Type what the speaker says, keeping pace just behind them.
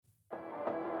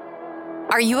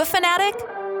Are you a fanatic?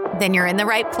 Then you're in the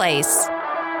right place.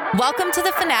 Welcome to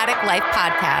the Fanatic Life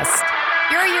Podcast.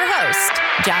 Here are your hosts,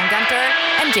 John Gunter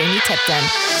and Jamie Tipton.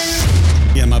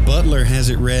 Yeah, my butler has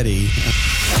it ready.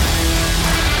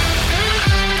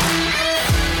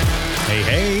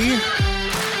 Hey.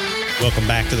 Welcome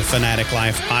back to the Fanatic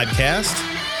Life Podcast.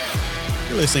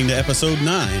 You're listening to episode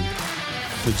 9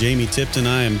 with Jamie Tipton.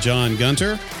 I am John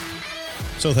Gunter.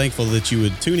 So thankful that you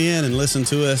would tune in and listen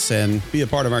to us and be a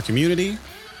part of our community.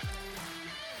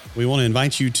 We want to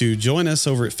invite you to join us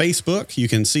over at Facebook. You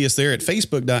can see us there at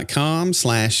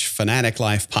facebook.com/Fanatic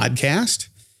Life Podcast.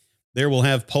 There we'll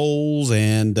have polls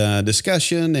and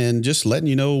discussion and just letting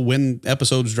you know when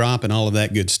episodes drop and all of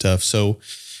that good stuff. So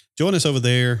join us over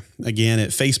there again at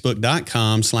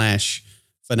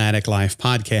facebook.com/Fanatic Life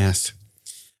Podcast.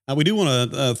 We do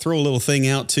want to throw a little thing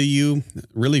out to you,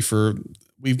 really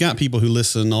we've got people who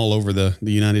listen all over the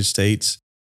United States.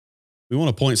 We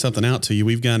want to point something out to you.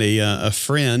 We've got a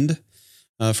friend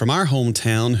from our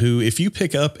hometown who, if you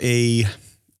pick up a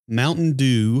Mountain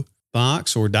Dew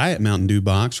box or Diet Mountain Dew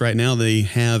box, right now they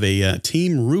have a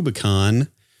Team Rubicon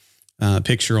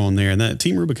picture on there. And that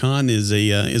Team Rubicon is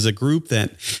a group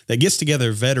that gets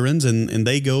together veterans and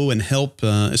they go and help,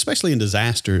 especially in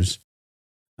disasters.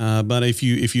 But if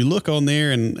you look on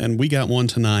there, and we got one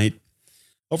tonight,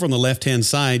 over on the left-hand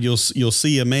side, you'll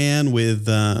see a man with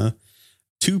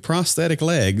 2 prosthetic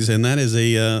legs, and that is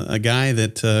a guy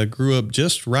that grew up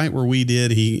just right where we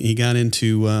did. He got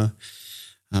into, I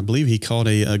believe he caught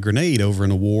a grenade over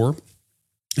in a war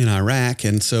in Iraq,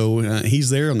 and so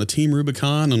he's there on the Team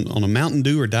Rubicon on a Mountain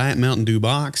Dew or Diet Mountain Dew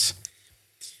box.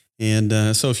 And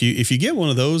so if you get one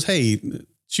of those, hey,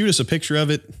 shoot us a picture of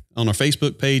it on our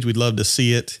Facebook page. We'd love to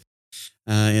see it.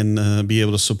 And be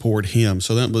able to support him.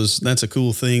 So that's a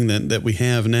cool thing that we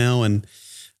have now, and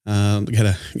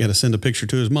gotta send a picture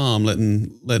to his mom,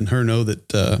 letting her know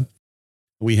that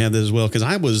we have this as well. Because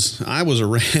I was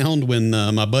around when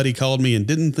my buddy called me and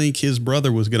didn't think his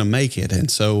brother was going to make it,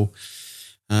 and so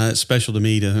it's special to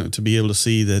me to be able to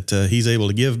see that he's able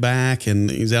to give back, and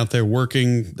he's out there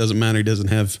working. Doesn't matter, he doesn't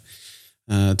have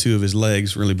 2 of his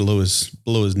legs really below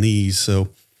his knees, so.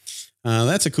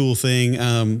 That's a cool thing.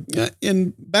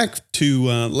 And back to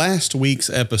last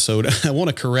week's episode, I want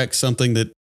to correct something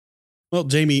that, well,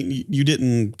 Jamie, you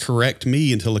didn't correct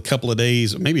me until a couple of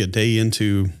days, maybe a day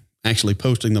into actually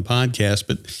posting the podcast.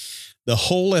 But the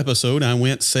whole episode, I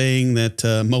went saying that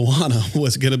Moana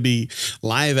was going to be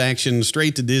live action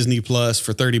straight to Disney Plus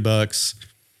for $30.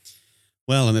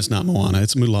 Well, and it's not Moana,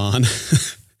 it's Mulan.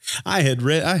 I had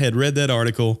read that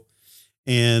article,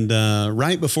 and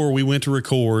right before we went to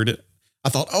record, I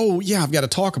thought, oh, yeah, I've got to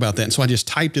talk about that. And so I just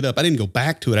typed it up. I didn't go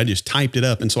back to it. I just typed it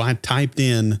up. And so I typed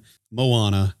in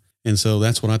Moana. And so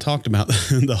that's what I talked about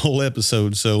the whole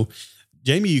episode. So,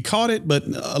 Jamie, you caught it, but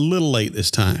a little late this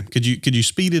time. Could you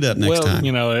speed it up next time?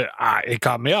 Well, it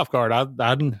caught me off guard. I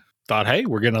thought, hey,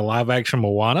 we're getting a live action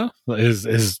Moana.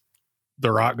 Is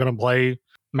The Rock going to play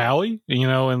Maui,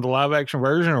 in the live action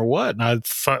version or what? And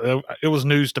it was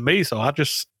news to me. So I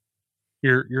just,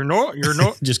 you're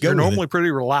normally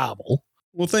pretty reliable.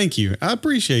 Well, thank you. I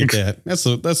appreciate that. That's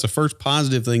the first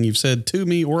positive thing you've said to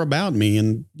me or about me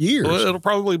in years. Well, it'll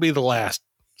probably be the last.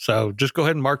 So just go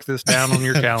ahead and mark this down on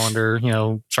your calendar,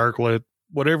 circle it,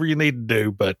 whatever you need to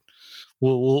do, but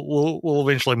we'll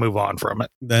eventually move on from it.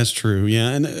 That's true. Yeah.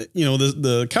 And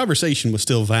the conversation was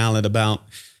still valid about,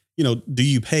 do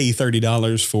you pay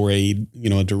 $30 for a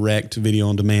direct video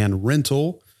on demand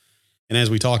rental? And as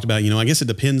we talked about, I guess it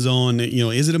depends on,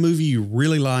 is it a movie you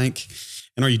really like?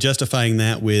 And are you justifying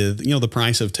that with, the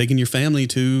price of taking your family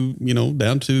to,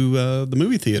 down to the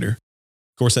movie theater?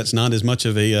 Of course, that's not as much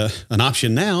of an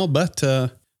option now, but,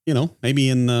 maybe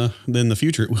in the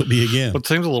future it will be again. But it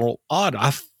seems a little odd.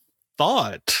 I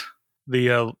thought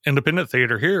the independent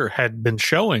theater here had been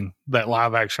showing that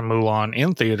live action Mulan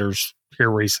in theaters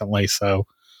here recently. So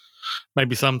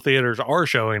maybe some theaters are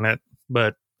showing it,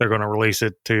 but they're going to release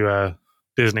it to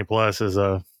Disney Plus as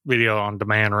a video on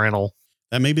demand rental.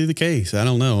 That may be the case. I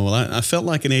don't know. Well, I felt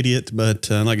like an idiot, but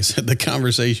like I said, the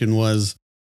conversation was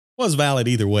valid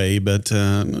either way. But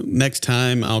next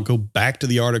time I'll go back to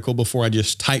the article before I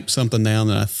just type something down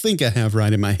that I think I have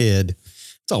right in my head.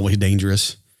 It's always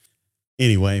dangerous.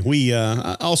 Anyway, we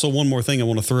also, one more thing I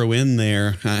want to throw in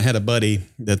there. I had a buddy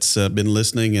that's been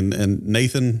listening, and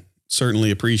Nathan,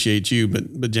 certainly appreciate you.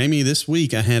 But Jamie, this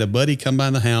week I had a buddy come by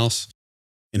the house,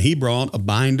 and he brought a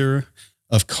binder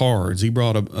of cards. He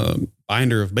brought a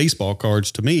binder of baseball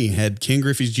cards to me. Had Ken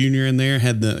Griffey Jr. in there.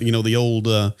 Had the old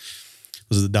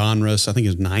was the Donruss. I think it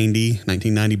was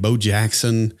 1990. Bo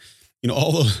Jackson.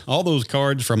 all those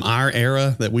cards from our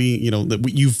era that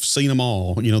you've seen them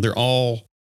all. They're all,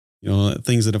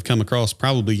 things that have come across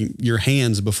probably your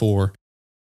hands before.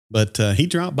 But he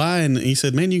dropped by and he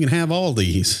said, "Man, you can have all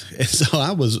these." And so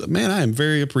I am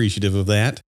very appreciative of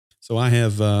that. So I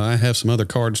have some other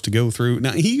cards to go through.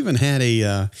 Now, he even had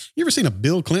you ever seen a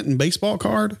Bill Clinton baseball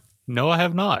card? No, I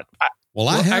have not.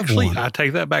 I have actually, one. I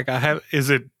take that back. Is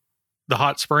it the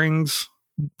Hot Springs,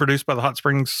 produced by the Hot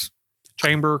Springs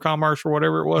Chamber of Commerce or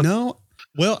whatever it was? No.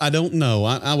 Well, I don't know.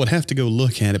 I would have to go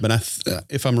look at it, but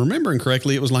if I'm remembering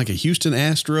correctly, it was like a Houston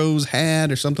Astros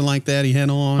hat or something like that he had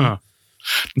on. Huh.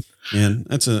 And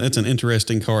that's an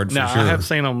interesting card for sure. I have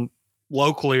seen them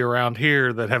locally around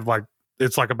here that have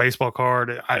it's like a baseball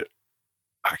card. I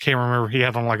can't remember. He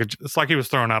had on it's like he was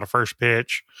throwing out a first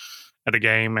pitch at a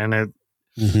game, and it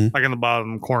like in the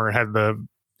bottom corner it had the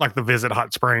Visit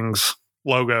Hot Springs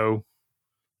logo.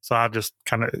 So I just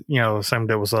kind of assumed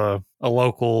it was a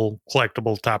local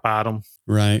collectible type item.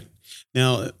 Right.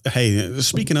 Now, hey,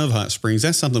 speaking of Hot Springs,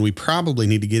 that's something we probably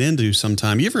need to get into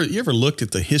sometime. You ever looked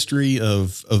at the history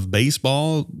of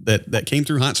baseball that came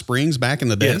through Hot Springs back in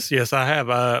the day? Yes, I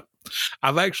have.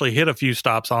 I've actually hit a few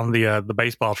stops on the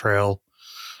baseball trail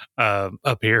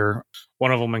up here.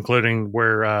 One of them including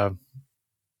where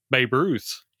Babe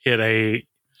Ruth hit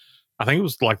I think it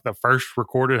was like the first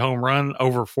recorded home run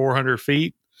over 400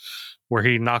 feet, where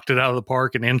he knocked it out of the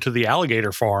park and into the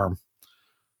alligator farm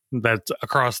that's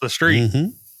across the street. Mm-hmm.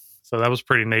 So that was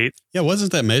pretty neat. Yeah,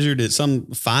 wasn't that measured at some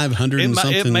 500 and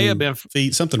something? It may have been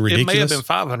feet, something ridiculous. It may have been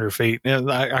 500 feet.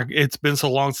 It's been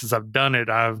so long since I've done it.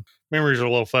 Memories are a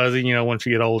little fuzzy, once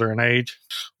you get older in age.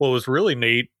 What was really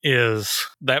neat is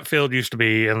that field used to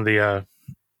be in the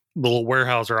little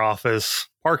Weyerhaeuser office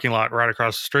parking lot right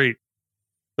across the street.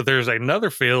 But there's another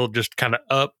field just kind of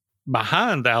up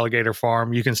behind the alligator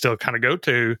farm you can still kind of go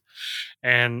to,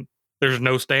 and there's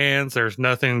no stands, there's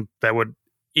nothing that would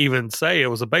even say it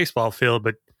was a baseball field,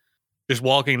 but just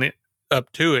walking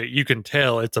up to it, you can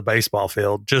tell it's a baseball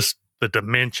field. Just the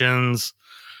dimensions,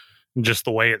 just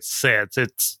the way it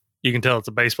sets, you can tell it's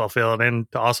a baseball field.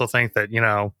 And to also think that,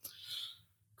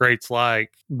 greats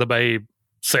like the Babe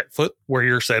set foot where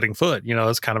you're setting foot,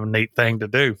 it's kind of a neat thing to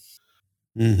do.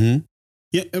 Mm-hmm.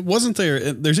 Yeah, it wasn't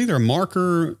there. There's either a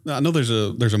marker. I know there's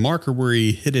a marker where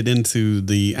he hit it into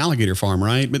the alligator farm,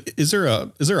 right? But is there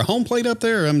a home plate up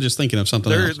there? Or I'm just thinking of something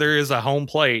else. There is a home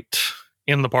plate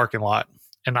in the parking lot,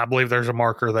 and I believe there's a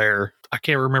marker there. I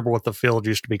can't remember what the field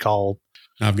used to be called.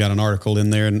 I've got an article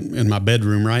in there in my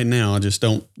bedroom right now. I just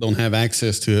don't have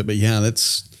access to it. But yeah,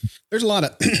 there's a lot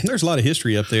of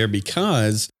history up there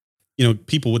because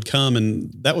people would come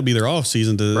and that would be their off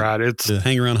season to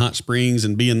hang around Hot Springs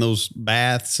and be in those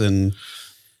baths and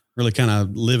really kind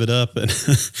of live it up and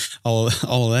all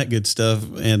of that good stuff.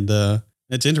 And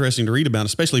it's interesting to read about,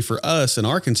 especially for us in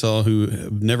Arkansas who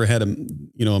have never had a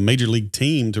major league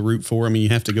team to root for. I mean, you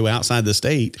have to go outside the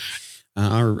state.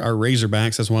 Our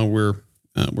Razorbacks, that's why we're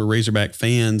Razorback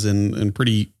fans and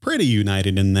pretty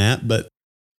united in that. But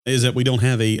is that we don't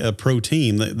have a pro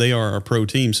team. They are a pro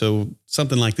team. So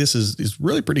something like this is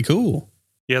really pretty cool.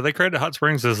 Yeah, they credit Hot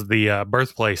Springs as the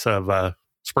birthplace of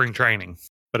spring training.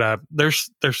 But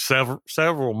there's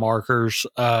several markers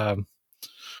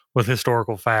with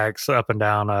historical facts up and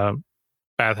down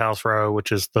Bathhouse Row,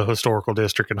 which is the historical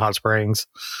district in Hot Springs.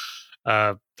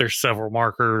 There's several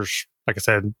markers. Like I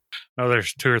said,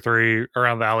 there's 2 or 3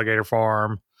 around the alligator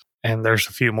farm, and there's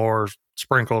a few more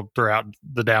sprinkled throughout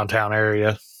the downtown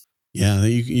area. Yeah,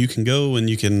 you can go and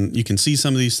you can see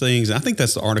some of these things. I think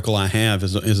that's the article I have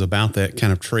is about that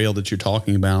kind of trail that you're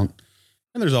talking about.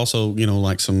 And there's also,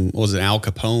 like some, Al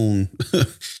Capone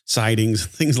sightings,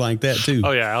 things like that too.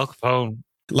 Oh yeah, Al Capone.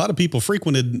 A lot of people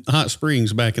frequented Hot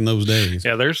Springs back in those days.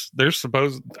 Yeah, there's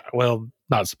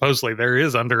not supposedly, there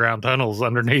is underground tunnels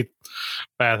underneath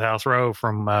Bathhouse Row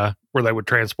from where they would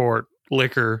transport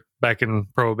liquor back in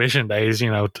Prohibition days,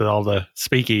 to all the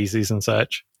speakeasies and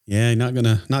such. Yeah, not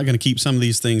gonna keep some of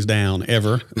these things down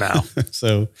ever. No.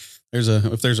 So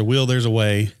if there's a will, there's a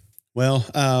way. Well,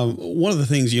 one of the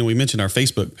things, we mentioned our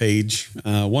Facebook page.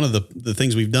 One of the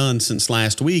things we've done since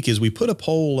last week is we put a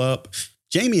poll up.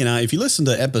 Jamie and I, if you listen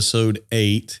to episode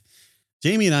 8,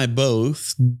 Jamie and I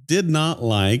both did not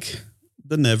like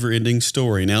The Never Ending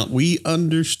Story. Now, we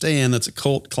understand that's a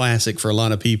cult classic for a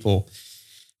lot of people.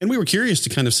 And we were curious to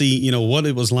kind of see, what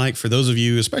it was like for those of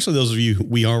you, especially those of you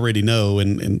we already know,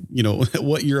 and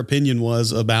what your opinion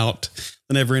was about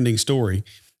The Never Ending Story.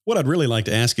 What I'd really like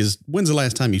to ask is, when's the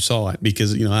last time you saw it?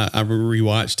 Because, I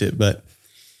rewatched it, but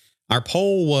our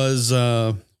poll was,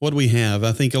 what do we have?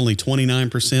 I think only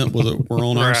 29% were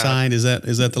on our Right. side. Is that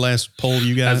the last poll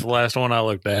you got? That's the last one I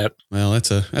looked at. Well,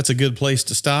 that's a good place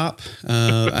to stop.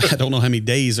 I don't know how many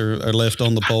days are left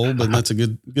on the poll, but that's a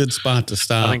good spot to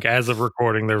stop. I think as of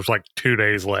recording, there's like 2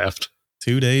 days left.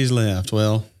 2 days left.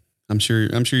 Well, I'm sure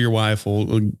your wife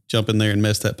will jump in there and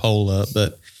mess that poll up.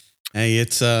 But hey,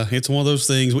 it's one of those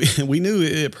things. We knew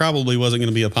it probably wasn't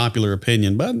going to be a popular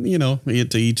opinion, but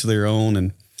to each their own.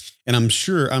 And I'm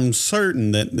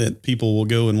certain that people will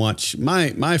go and watch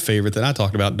my favorite that I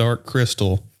talked about, Dark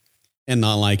Crystal, and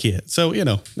not like it. So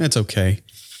that's okay.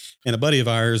 And a buddy of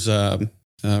ours,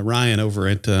 Ryan over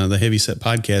at the Heavyset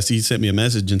Podcast, he sent me a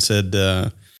message and said,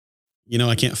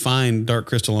 I can't find Dark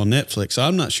Crystal on Netflix. So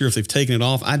I'm not sure if they've taken it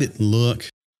off. I didn't look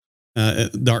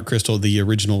at Dark Crystal, the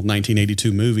original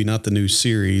 1982 movie, not the new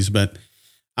series, but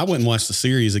I went and watched the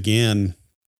series again,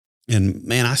 and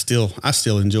man, I still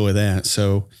enjoy that.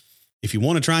 So if you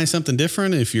want to try something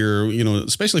different, if you're,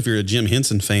 especially if you're a Jim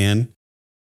Henson fan,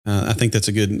 I think that's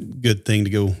a good thing to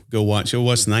go watch. Go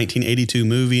watch the 1982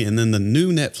 movie, and then the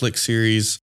new Netflix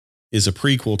series is a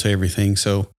prequel to everything.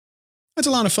 So that's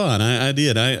a lot of fun. I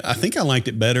did. I think I liked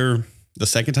it better the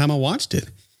second time I watched it,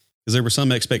 because there were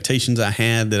some expectations I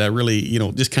had that I really,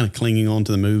 just kind of clinging on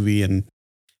to the movie and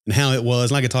how it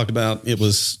was. Like I talked about,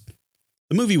 the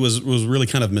movie was really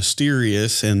kind of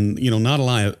mysterious, and not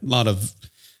a lot of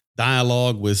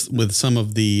dialogue with some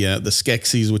of the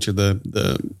Skeksis, which are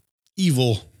the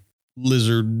evil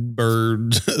lizard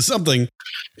birds, something,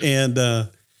 and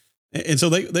so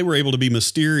they were able to be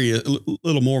mysterious, a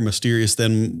little more mysterious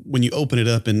than when you open it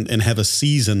up and have a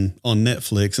season on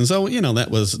Netflix. And so that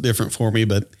was different for me.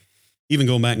 But even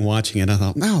going back and watching it, I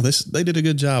thought, no, they did a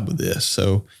good job with this.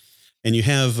 So, and you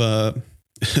have an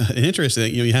interesting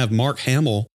thing, you have Mark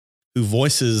Hamill, who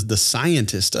voices the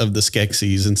scientist of the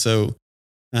Skeksis, and so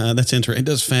that's interesting. It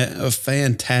does a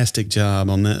fantastic job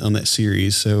on that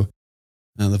series. So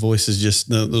the voices, just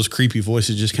those creepy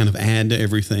voices, just kind of add to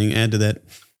everything, add to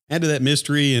that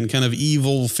mystery and kind of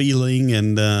evil feeling.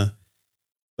 And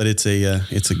but it's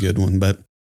a good one. But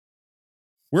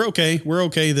we're okay. We're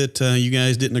okay that you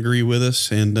guys didn't agree with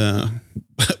us. And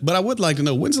but I would like to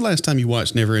know, when's the last time you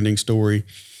watched Neverending Story?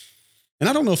 And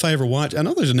I don't know if I ever watched. I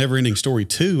know there's a Neverending Story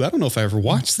 2. I don't know if I ever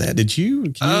watched that. Did you?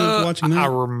 Can you remember watching that? I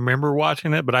remember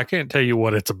watching it, but I can't tell you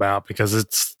what it's about, because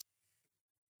it's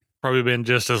probably been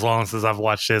just as long since I've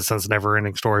watched it since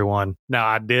Neverending Story 1. Now,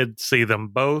 I did see them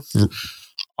both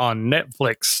on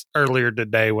Netflix earlier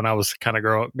today when I was kind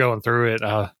of going through it.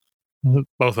 Both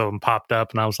of them popped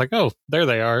up, and I was like, oh, there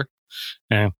they are,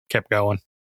 and kept going.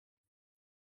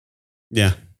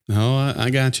 Yeah. Oh,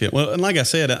 I got you. Well, and like I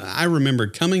said, I remember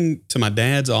coming to my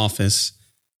dad's office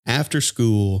after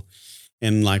school,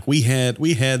 and like we had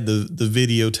the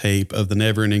videotape of the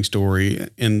Neverending Story,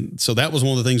 and so that was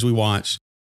one of the things we watched.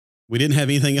 We didn't have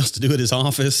anything else to do at his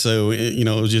office, so it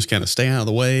was just kind of stay out of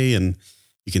the way, and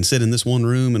you can sit in this one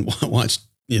room and watch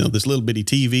this little bitty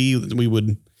TV that we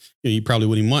would. You probably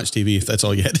wouldn't even watch TV if that's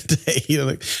all you had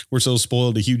today. We're so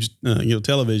spoiled to huge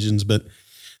televisions, but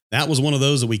that was one of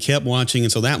those that we kept watching,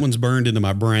 and so that one's burned into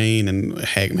my brain. And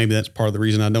heck, maybe that's part of the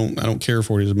reason I don't care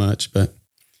for it as much. But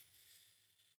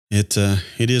it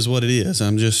is what it is.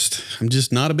 I'm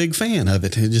just not a big fan of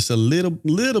it. It's just a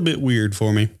little bit weird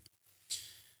for me.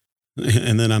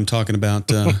 And then I'm talking about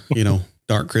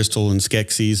Dark Crystal and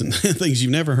Skeksis and things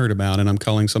you've never heard about, and I'm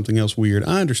calling something else weird.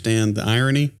 I understand the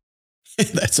irony.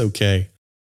 That's okay.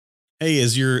 Hey,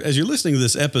 as you're listening to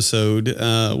this episode,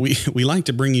 we like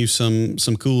to bring you some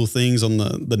cool things on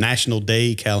the National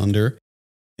Day calendar.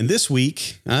 And this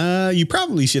week, you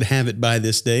probably should have it by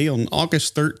this day, on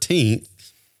August 13th.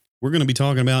 We're going to be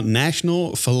talking about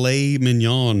National Filet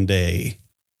Mignon Day.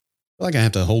 I feel like I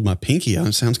have to hold my pinky out.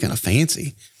 It sounds kind of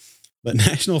fancy. But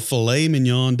National Filet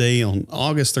Mignon Day on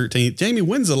August 13th. Jamie,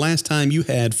 when's the last time you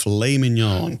had filet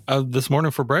mignon? This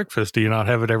morning for breakfast. Do you not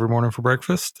have it every morning for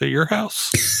breakfast at your house?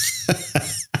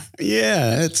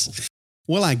 Yeah,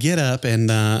 I get up and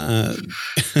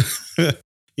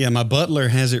yeah, my butler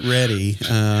has it ready.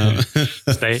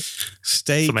 Steak,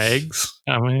 some eggs.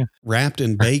 I mean, wrapped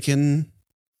in bacon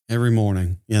every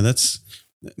morning. Yeah, that's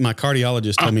my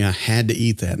cardiologist told me I had to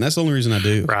eat that, and that's the only reason I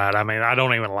do. Right. I mean, I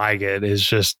don't even like it.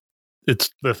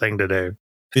 It's the thing to do.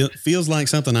 It feels like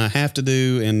something I have to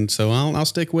do, and so I'll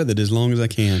stick with it as long as I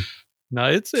can.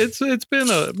 No, it's been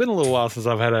a little while since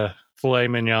I've had a filet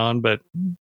mignon, but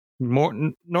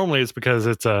normally it's because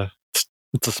it's a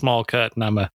small cut, and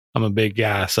I'm a big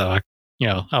guy, so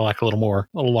I like a little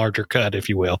larger cut, if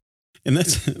you will. And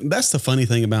that's the funny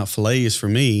thing about fillets for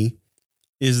me,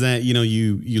 is that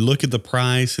you look at the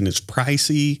price and it's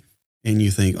pricey, and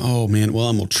you think, oh man, well,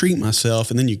 I'm going to treat myself.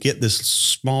 And then you get this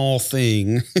small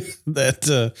thing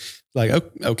that like,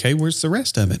 okay, where's the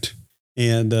rest of it?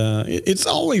 And it's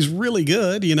always really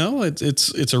good.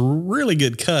 It's a really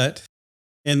good cut.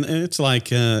 And it's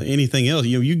like anything else,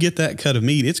 you get that cut of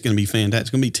meat, it's going to be fantastic. It's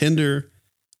going to be tender.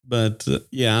 But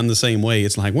yeah, I'm the same way.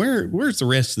 It's like, where's the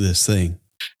rest of this thing?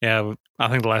 Yeah, I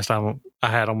think the last time I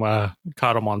had them,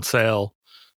 caught them on sale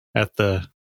at the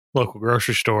local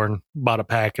grocery store and bought a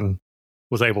pack and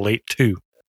was able to eat 2.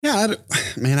 Yeah,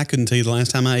 man, I couldn't tell you the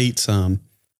last time I ate some.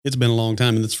 It's been a long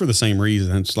time, and it's for the same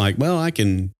reason. It's like, well, I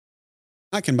can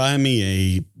buy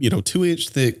me a 2-inch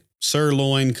thick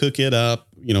sirloin, cook it up.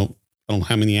 I don't know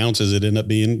how many ounces it end up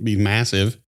being, be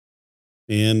massive,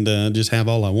 and just have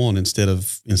all I want instead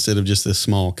of just this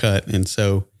small cut. And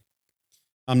so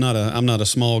I'm not a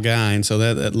small guy, and so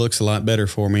that looks a lot better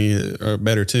for me, or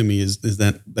better to me, is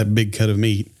that big cut of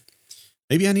meat.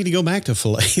 Maybe I need to go back to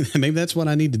filet. Maybe that's what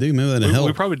I need to do. Maybe that'll help.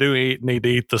 We probably do need to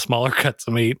eat the smaller cuts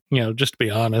of meat, just to be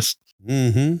honest.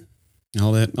 Mm-hmm.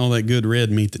 All that good red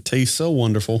meat that tastes so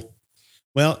wonderful.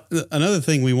 Well, another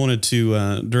thing we wanted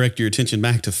to direct your attention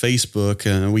back to Facebook.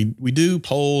 We do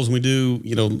polls, and we do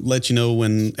let you know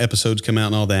when episodes come out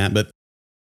and all that. But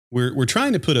we're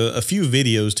trying to put a few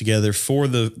videos together for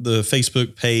the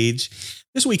Facebook page.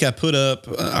 This week I put up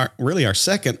our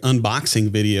second unboxing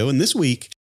video, and this week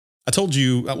I told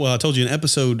you in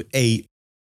episode 8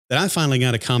 that I finally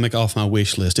got a comic off my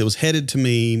wish list. It was headed to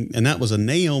me, and that was a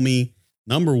Naomi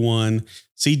 #1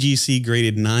 CGC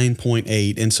graded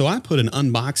 9.8. And so I put an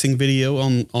unboxing video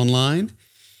online,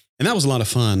 and that was a lot of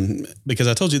fun because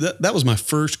I told you that was my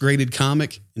first graded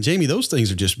comic. And Jamie, those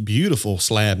things are just beautiful,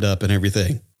 slabbed up and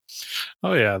everything.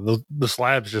 Oh yeah, the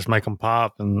slabs just make them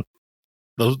pop, and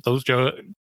those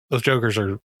jokers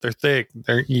they're thick.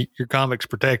 Your comic's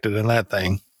protected in that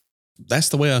thing. That's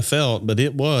the way I felt, but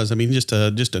it was. I mean, just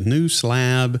a new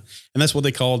slab, and that's what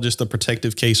they call just the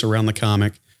protective case around the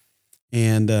comic.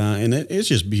 And it's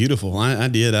just beautiful. I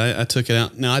took it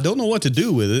out. Now I don't know what to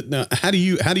do with it. Now, how do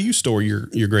you store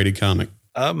your graded comic?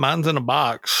 Mine's in a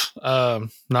box.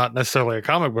 Not necessarily a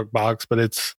comic book box, but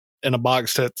it's in a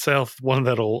box itself, one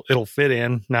it'll fit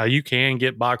in. Now you can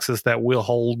get boxes that will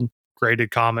hold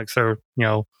graded comics. They're,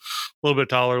 a little bit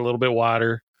taller, a little bit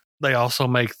wider. They also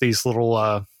make these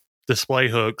little display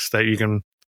hooks that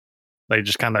they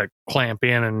just kind of clamp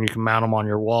in, and you can mount them on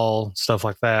your wall, stuff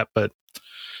like that. But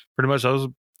pretty much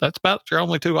that's about your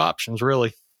only 2 options,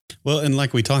 really. Well, and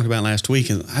like we talked about last week,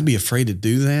 and I'd be afraid to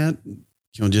do that.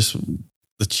 Just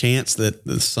the chance that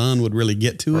the sun would really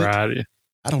get to it. Right.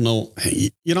 I don't know. I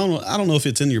don't know if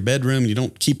it's in your bedroom. You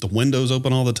don't keep the windows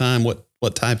open all the time. What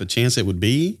type of chance it would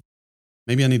be?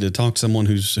 Maybe I need to talk to someone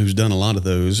who's done a lot of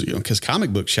those. Because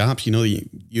comic book shops,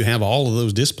 you have all of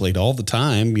those displayed all the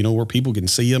time. Where people can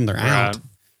see them. They're out. So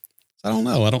I don't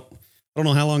know. I don't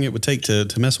know how long it would take to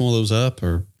mess one of those up.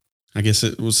 Or I guess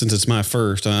since it's my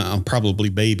first, I'll probably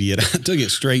baby it. I took it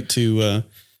straight to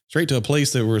a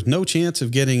place that was no chance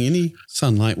of getting any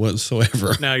sunlight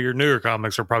whatsoever. Now, your newer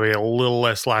comics are probably a little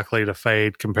less likely to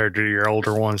fade compared to your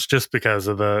older ones, just because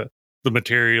of the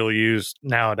material used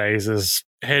nowadays is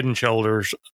head and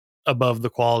shoulders above the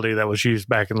quality that was used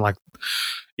back in like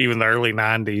even the early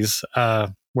 90s,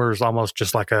 where it's almost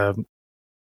just like your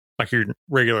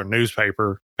regular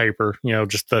newspaper paper,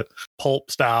 just the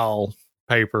pulp style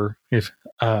paper.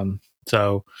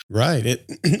 So right,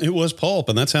 it was pulp,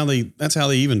 and that's how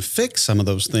they even fix some of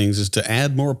those things, is to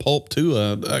add more pulp to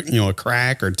a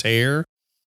crack or tear.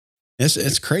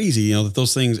 It's crazy, that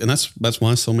those things, and that's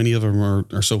why so many of them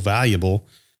are so valuable,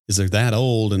 is they're that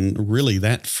old and really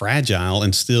that fragile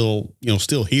and still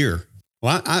here.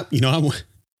 Well, I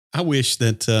wish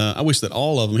that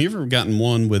all of them. Have you ever gotten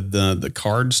one with the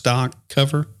cardstock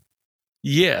cover?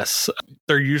 Yes,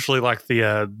 they're usually like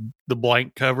the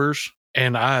blank covers.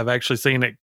 And I have actually seen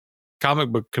at comic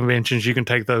book conventions, you can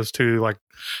take those to like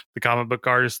the comic book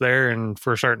artists there, and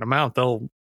for a certain amount, they'll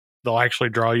actually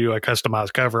draw you a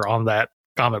customized cover on that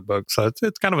comic book. So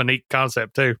it's kind of a neat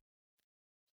concept too.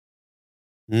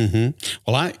 Mm-hmm.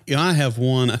 Well, I have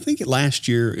one. I think last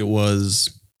year it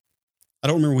was. I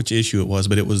don't remember which issue it was,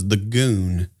 but it was The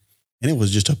Goon, and it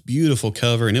was just a beautiful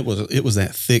cover, and it was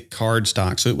that thick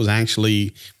cardstock. So it was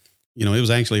actually,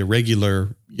 a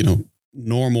regular,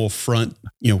 normal front,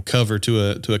 cover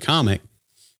to a comic,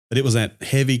 but it was that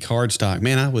heavy cardstock.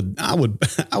 Man, I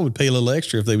would pay a little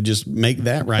extra if they would just make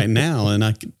that right now. And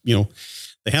I could,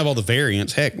 they have all the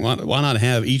variants. Heck, why not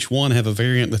have each one have a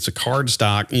variant that's a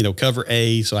cardstock, cover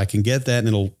A, so I can get that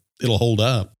and it'll hold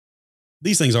up.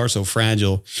 These things are so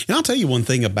fragile. And I'll tell you one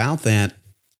thing about that.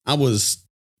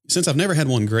 Since I've never had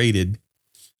one graded,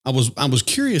 I was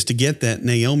curious to get that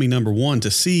Naomi #1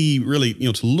 to see really,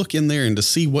 to look in there and to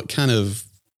see what kind of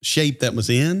shape that was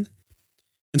in.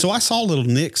 And so I saw little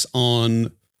nicks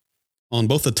on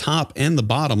both the top and the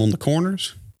bottom on the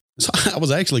corners. So I was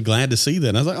actually glad to see that.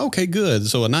 And I was like, okay, good.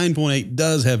 So a 9.8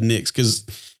 does have nicks, because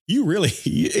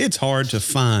it's hard to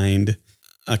find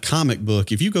a comic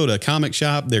book. If you go to a comic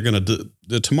shop, they're going to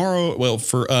do tomorrow. Well,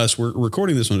 for us, we're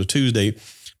recording this on a Tuesday.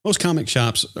 Most comic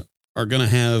shops are going to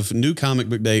have new comic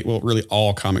book day. Well, really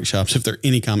all comic shops, if they're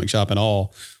any comic shop at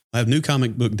all, will have new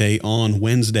comic book day on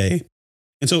Wednesday.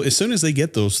 And so as soon as they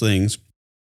get those things,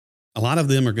 a lot of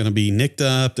them are going to be nicked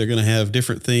up. They're going to have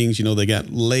different things. They got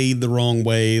laid the wrong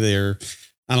way.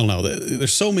 I don't know.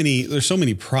 There's so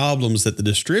many problems that the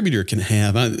distributor can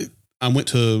have. I went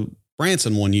to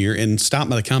Branson one year and stopped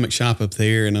by the comic shop up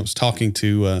there, and I was talking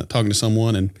to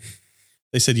someone, and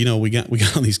they said, we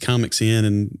got all these comics in,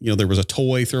 and there was a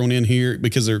toy thrown in here,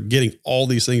 because they're getting all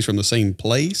these things from the same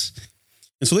place,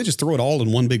 and so they just throw it all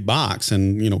in one big box,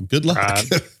 and good luck. Right.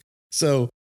 So,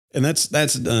 and that's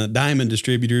Diamond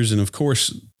Distributors, and of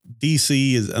course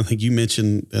DC is. I think you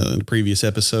mentioned in a previous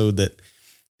episode that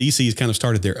DC has kind of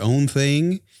started their own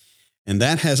thing, and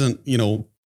that hasn't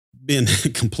been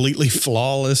completely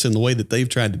flawless in the way that they've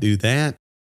tried to do that.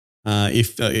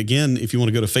 If you want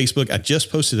to go to Facebook, I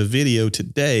just posted a video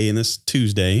today, and this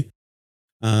Tuesday,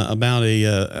 about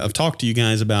I've talked to you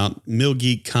guys about Mill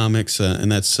Geek Comics, and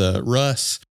that's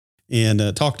Russ,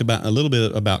 and talked about a little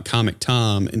bit about Comic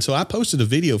Tom. And so I posted a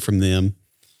video from them.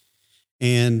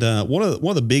 And one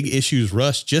of the big issues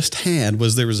Russ just had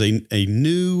was there was a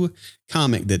new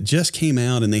comic that just came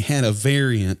out, and they had a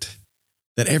variant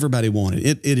that everybody wanted.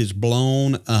 It is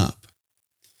blown up.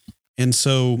 And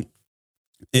so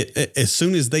as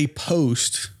soon as they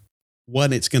post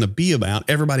what it's going to be about,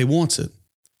 everybody wants it.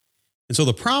 And so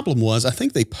the problem was, I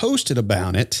think they posted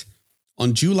about it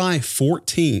on July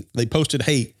 14th. They posted,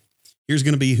 hey, here's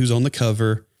going to be who's on the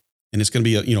cover. And it's going to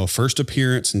be a first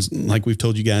appearance. And like we've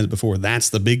told you guys before, that's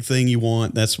the big thing you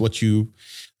want. That's what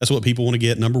people want to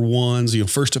get. #1s,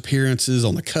 first appearances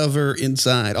on the cover,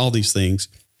 inside, all these things.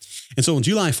 And so on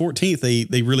July 14th,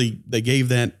 they gave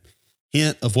that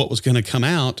hint of what was going to come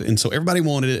out. And so everybody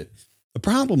wanted it. The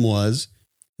problem is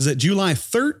that July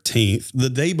 13th, the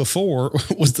day before,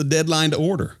 was the deadline to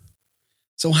order.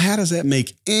 So how does that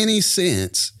make any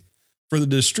sense for the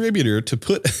distributor to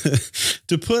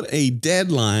put a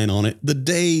deadline on it the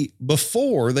day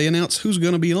before they announce who's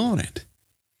going to be on it?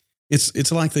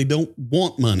 It's like they don't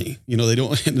want money. They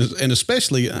don't, and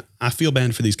especially I feel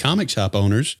bad for these comic shop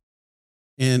owners.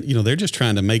 And, they're just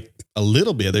trying to make a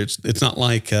little bit. It's not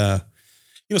like,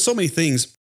 so many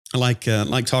things like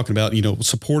talking about,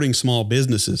 supporting small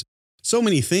businesses. So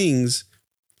many things,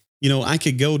 I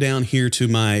could go down here to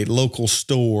my local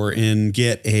store and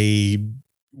get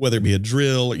whether it be a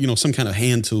drill or, some kind of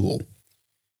hand tool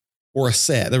or a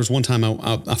set. There was one time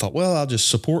I thought, well, I'll just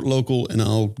support local and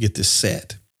I'll get this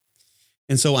set.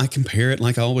 And so I compare it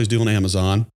like I always do on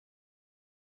Amazon.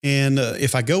 And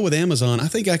if I go with Amazon, I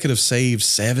think I could have saved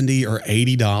 $70 or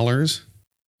 $80.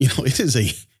 It is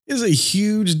a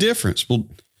huge difference. Well,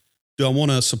 do I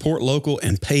want to support local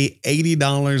and pay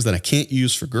 $80 that I can't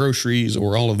use for groceries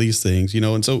or all of these things?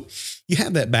 And so you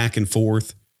have that back and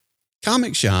forth.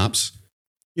 Comic shops,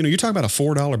 you're talking about a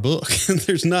 $4 book.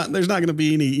 there's not going to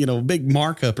be any, big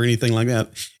markup or anything like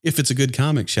that if it's a good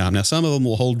comic shop. Now, some of them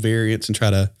will hold variants and try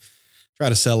to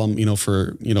sell them,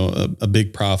 for a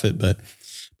big profit, But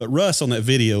Russ on that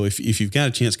video, if you've got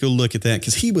a chance, go look at that,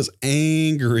 because he was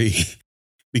angry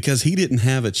because he didn't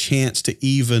have a chance to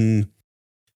even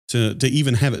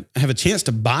have a chance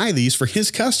to buy these for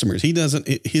his customers. He doesn't.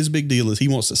 His big deal is he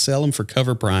wants to sell them for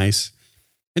cover price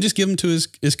and just give them to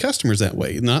his customers that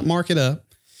way, not mark it up.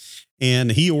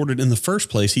 And he ordered, in the first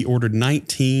place, he ordered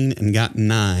 19 and got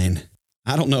 9.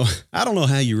 I don't know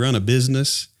how you run a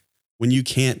business when you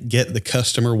can't get the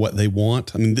customer what they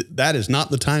want. I mean, that is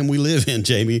not the time we live in,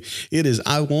 Jamie. It is,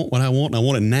 I want what I want, and I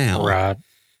want it now. Right.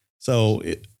 So,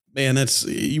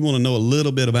 you want to know a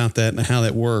little bit about that and how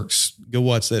that works, go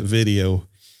watch that video.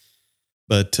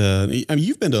 But,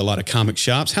 you've been to a lot of comic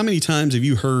shops. How many times have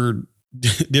you heard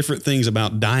different things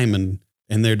about Diamond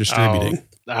and their distributing?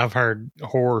 I've heard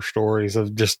horror stories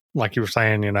of, just like you were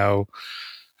saying,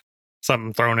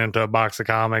 something thrown into a box of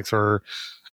comics, or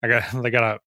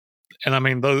they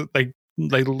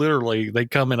literally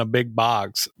come in a big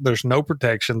box. There's no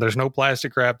protection. There's no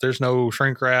plastic wrap. There's no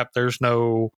shrink wrap. There's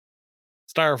no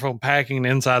styrofoam packing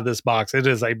inside this box. It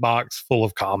is a box full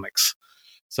of comics.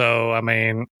 So,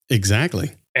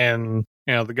 exactly. And,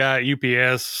 the guy at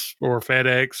UPS or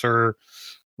FedEx or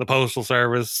the Postal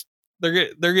Service,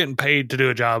 they're getting paid to do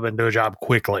a job and do a job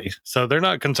quickly. So they're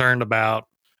not concerned about,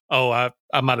 oh,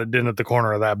 I might have dented the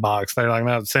corner of that box. They're like,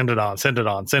 no, send it on, send it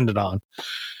on, send it on.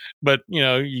 But, you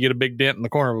know, you get a big dent in the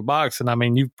corner of a box, and I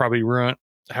mean, you've probably ruined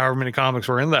however many comics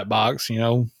were in that box, you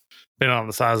know, depending on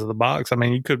the size of the box. I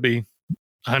mean, you could be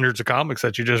hundreds of comics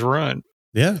that you just ruined.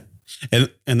 Yeah.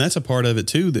 And that's a part of it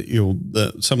too, that, you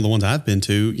know, some of the ones I've been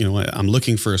to, you know, I'm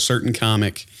looking for a certain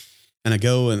comic and I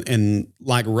go and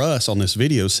like Russ on this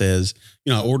video says,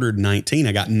 you know, I ordered 19,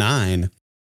 I got 9.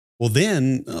 Well,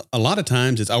 then a lot of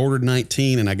times it's I ordered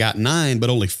 19 and I got 9, but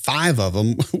only 5 of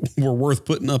them were worth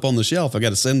putting up on the shelf. I got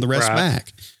to send the rest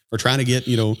back or try to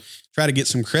get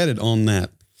some credit on that.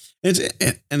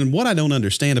 And what I don't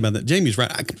understand about that, Jamie's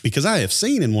right, because I have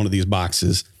seen in one of these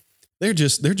boxes, they're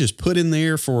just put in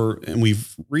there and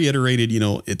we've reiterated, you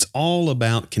know, it's all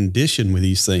about condition with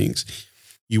these things.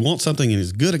 You want something in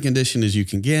as good a condition as you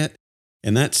can get.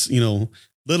 And that's, you know,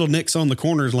 little nicks on the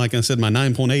corners. Like I said, my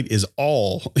 9.8 is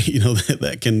all, you know,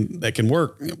 that can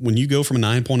work. When you go from a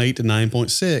 9.8 to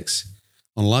 9.6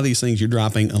 on a lot of these things, you're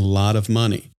dropping a lot of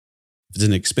money. If it's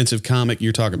an expensive comic,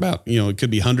 you're talking about, you know, it could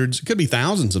be hundreds, it could be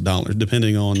thousands of dollars,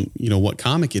 depending on, you know, what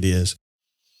comic it is.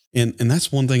 And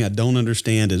that's one thing I don't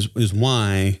understand is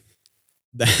why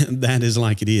that is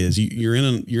like it is. You're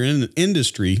in an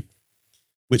industry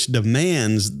which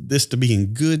demands this to be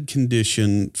in good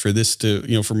condition for this to,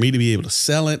 you know, for me to be able to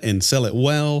sell it and sell it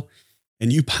well.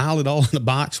 And you pile it all in a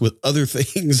box with other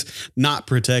things not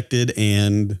protected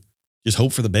and just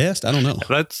hope for the best. I don't know.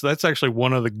 That's actually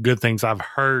one of the good things I've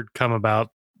heard come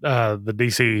about the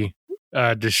DC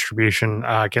distribution.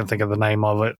 I can't think of the name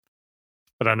of it,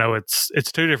 but I know it's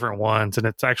 2 different ones, and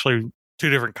it's actually 2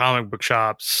 different comic book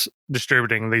shops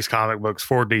distributing these comic books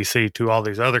for DC to all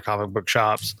these other comic book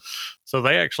shops. So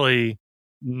they actually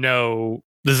know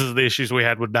this is the issues we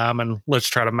had with Diamond. Let's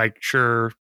try to make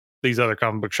sure these other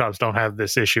comic book shops don't have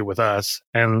this issue with us.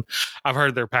 And I've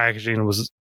heard their packaging was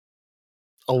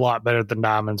a lot better than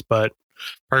Diamond's, but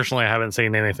personally I haven't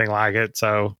seen anything like it.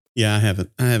 So yeah, I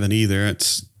haven't either.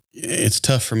 It's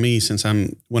tough for me since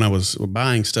when I was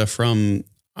buying stuff from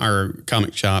our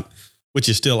comic shop, which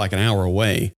is still like an hour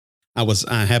away.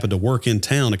 I happened to work in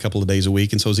town a couple of days a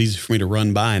week. And so it's easy for me to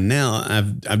run by. And now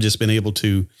I've just been able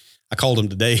to, I called them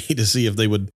today to see if they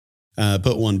would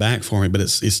put one back for me, but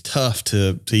it's tough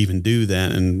to even do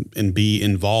that and be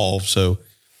involved. So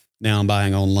now I'm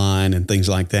buying online and things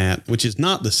like that, which is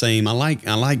not the same. Like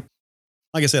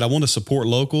I said, I want to support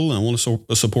local and I want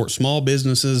to support small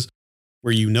businesses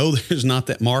where, you know, there's not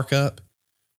that markup.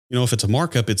 You know, if it's a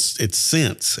markup, it's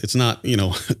cents. It's not, you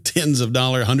know, tens of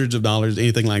dollars, hundreds of dollars,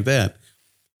 anything like that.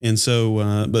 And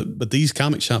so, but these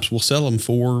comic shops will sell them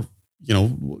for, you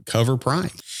know, cover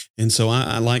price. And so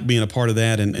I like being a part of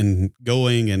that and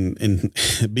going and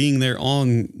being there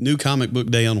on New Comic Book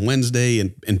Day on Wednesday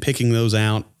and picking those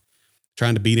out,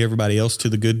 trying to beat everybody else to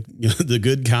the good, you know, the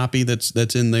good copy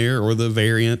that's in there or the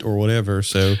variant or whatever.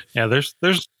 So yeah, that's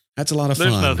a lot of fun.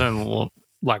 There's nothing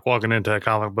like walking into a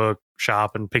comic book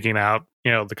shop and picking out,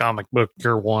 you know, the comic book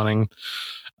you're wanting,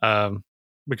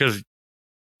 because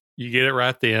you get it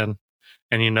right then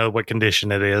and you know what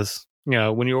condition it is. You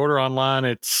know, when you order online,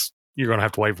 you're going to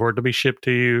have to wait for it to be shipped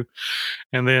to you.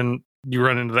 And then you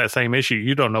run into that same issue.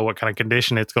 You don't know what kind of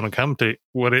condition it's going to come to,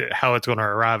 how it's going to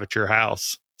arrive at your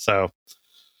house. So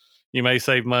you may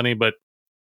save money, but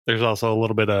there's also a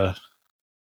little bit of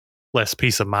less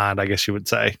peace of mind, I guess you would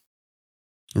say.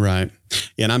 Right.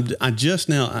 Yeah, and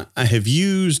I have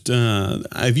used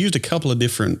a couple of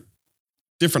different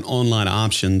online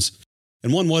options.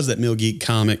 And one was that Mill Geek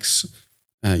Comics.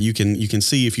 You can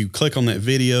see, if you click on that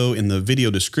video, in the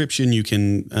video description, you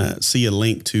can see a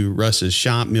link to Russ's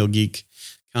shop, Mill Geek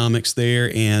Comics there.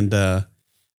 And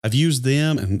I've used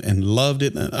them and loved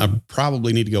it. I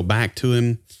probably need to go back to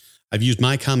him. I've used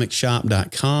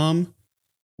mycomicshop.com,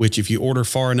 which if you order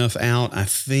far enough out, I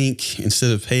think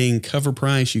instead of paying cover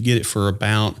price, you get it for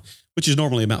which is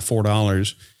normally about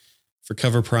 $4 for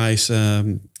cover price.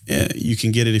 You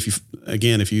can get it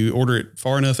if you order it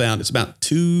far enough out, it's about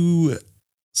 $270,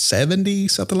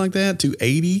 something like that,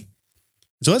 $280.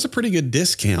 So that's a pretty good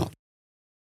discount.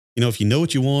 You know, if you know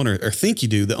what you want or think you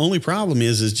do. The only problem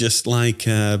is just like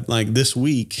this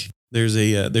week, there's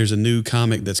a new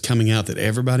comic that's coming out that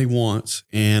everybody wants,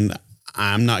 and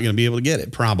I'm not going to be able to get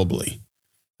it probably.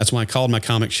 That's why I called my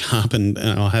comic shop, and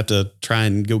I'll have to try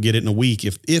and go get it in a week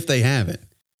if they have it.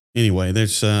 Anyway,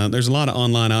 there's a lot of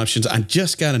online options. I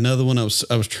just got another one. I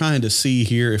was trying to see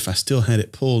here if I still had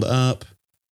it pulled up.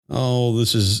 Oh,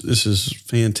 this is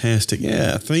fantastic.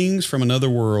 Yeah, Things from Another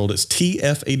World. It's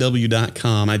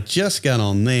tfaw.com. I just got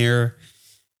on there,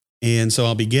 and so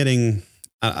I'll be getting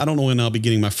I don't know when I'll be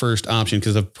getting my first option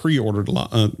because I've pre-ordered a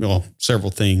lot,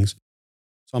 several things.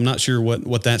 So I'm not sure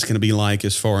what that's going to be like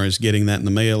as far as getting that in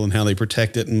the mail and how they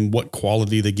protect it and what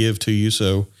quality they give to you.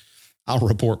 So I'll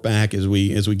report back as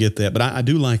we get that. But I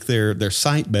do like their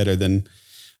site better than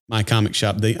my comic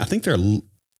shop. I think they're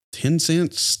 10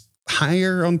 cents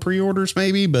higher on pre-orders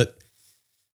maybe, but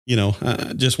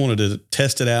I just wanted to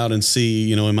test it out and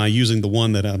see, am I using the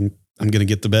one that I'm going to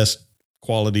get the best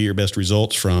quality or best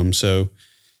results from. So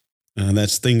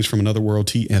that's Things from Another World,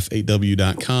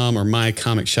 tfaw.com or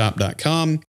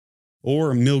mycomicshop.com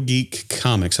or Mill Geek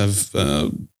Comics. I've,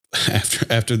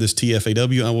 after this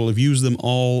TFAW, I will have used them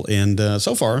all. And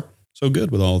so far, so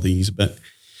good with all these. But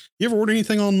you ever order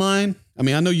anything online? I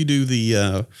mean, I know you do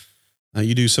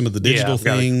you do some of the digital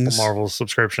things. Marvel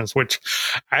subscriptions, which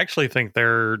I actually think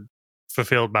they're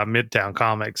fulfilled by Midtown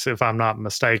Comics, if I'm not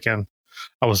mistaken.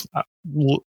 I was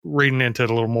reading into it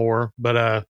a little more, but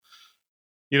I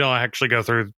actually go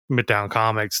through Midtown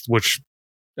Comics, which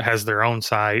has their own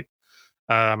site.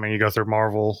 You go through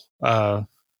Marvel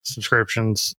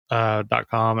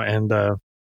subscriptions.com and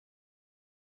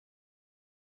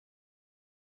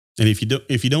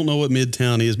if you don't know what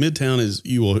Midtown is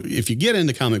if you get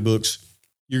into comic books,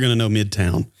 you're going to know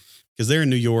Midtown because they're in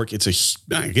New York.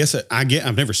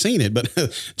 I've never seen it, but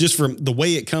just from the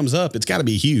way it comes up, it's got to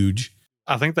be huge.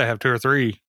 I think they have 2 or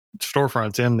 3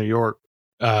 storefronts in New York.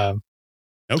 Okay.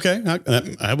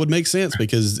 That would make sense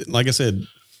because like I said,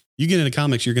 you get into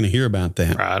comics, you're going to hear about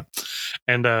that. Right.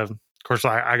 And, of course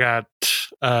I got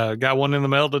one in the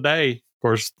mail today. Of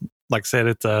course, like I said,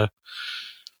 it's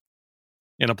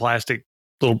in a plastic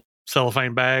little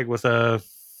cellophane bag with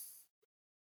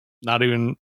not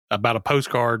even about a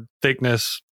postcard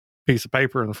thickness piece of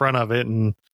paper in the front of it.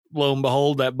 And lo and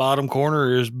behold, that bottom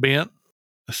corner is bent.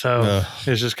 So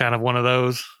it's just kind of one of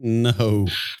those. No.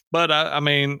 But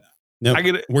no. I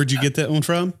get it. Where'd you get that one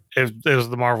from? It was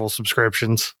the Marvel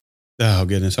subscriptions. Oh,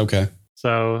 goodness. Okay.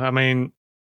 So,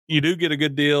 you do get a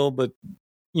good deal, but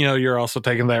you're also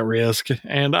taking that risk.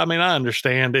 And I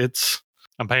understand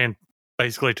I'm paying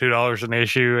basically $2 an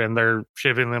issue and they're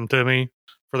shipping them to me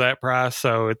for that price.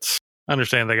 So I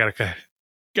understand they got to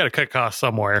cut costs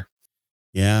somewhere.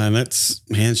 Yeah. And that's,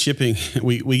 shipping,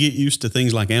 we get used to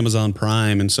things like Amazon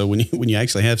Prime. And so when you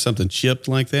actually have something shipped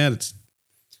like that, it's a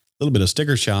little bit of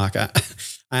sticker shock. I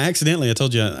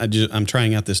told you, I'm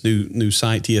trying out this new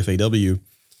site, TFAW.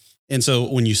 And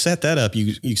so when you set that up,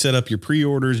 you set up your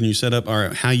pre-orders and you set up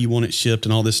how you want it shipped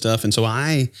and all this stuff. And so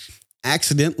I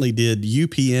accidentally did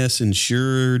UPS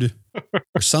insured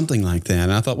or something like that.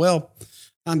 And I thought, well,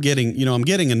 I'm getting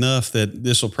enough that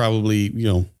this will probably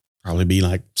be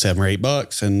like $7 or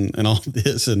 $8 and all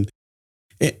this. And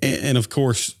of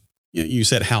course you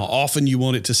said how often you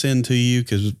want it to send to you.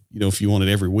 Cause if you want it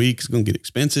every week, it's going to get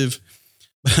expensive.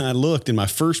 But I looked and my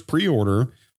first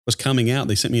pre-order was coming out.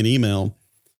 They sent me an email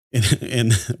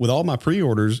and with all my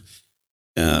pre-orders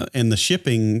and the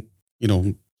shipping,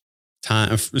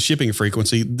 shipping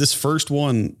frequency, this first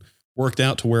one worked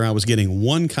out to where I was getting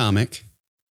one comic.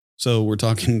 So we're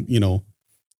talking,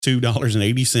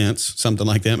 $2.80, something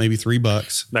like that, maybe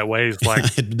 $3. That weighs like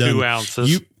 2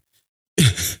 ounces.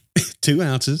 2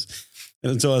 ounces.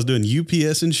 And so I was doing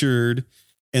UPS insured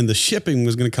and the shipping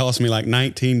was going to cost me like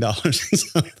 $19 or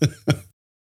something.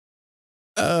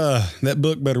 That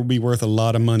book better be worth a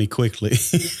lot of money quickly.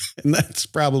 And that's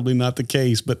probably not the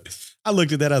case, but I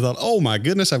looked at that. I thought, oh my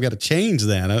goodness, I've got to change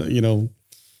that.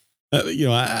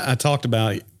 I talked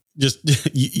about just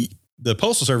the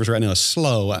Postal Service right now is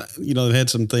slow. They've had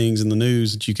some things in the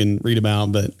news that you can read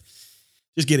about, but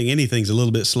just getting anything's a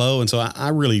little bit slow. And so I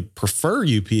really prefer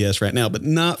UPS right now, but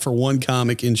not for one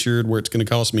comic insured where it's going to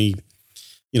cost me,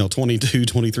 $22,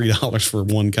 $23 for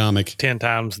one comic. 10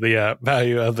 times the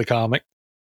value of the comic.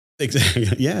 Exactly.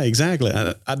 Yeah, exactly.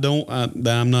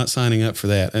 I'm not signing up for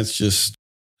that. That's just,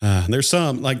 there's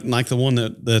some like the one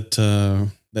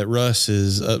that Russ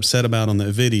is upset about on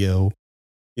that video,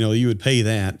 you would pay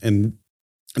that. And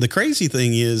the crazy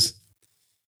thing is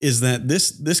that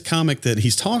this comic that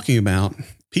he's talking about,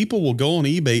 people will go on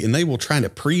eBay and they will try to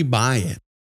pre-buy it.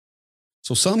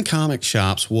 So some comic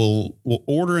shops will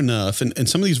order enough. And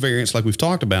some of these variants, like we've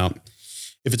talked about,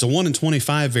 if it's a 1 in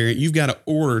 25 variant, you've got to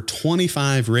order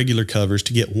 25 regular covers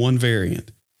to get one variant.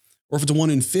 Or if it's a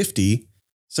 1 in 50,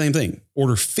 same thing,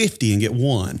 order 50 and get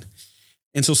one.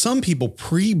 And so some people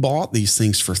pre-bought these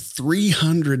things for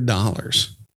 $300.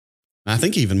 I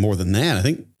think even more than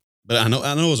that. But I know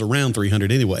it was around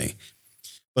 300 anyway.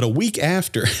 But a week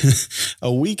after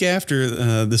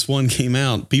this one came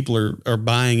out, people are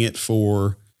buying it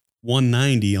for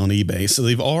 $190 on eBay. So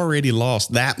they've already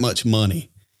lost that much money.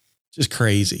 Just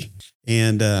crazy.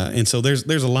 And so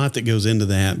there's a lot that goes into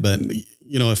that. But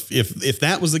if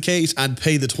that was the case, I'd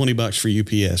pay the $20 for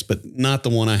UPS, but not the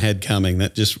one I had coming.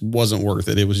 That just wasn't worth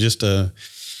it. It was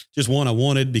just one I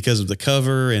wanted because of the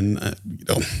cover, and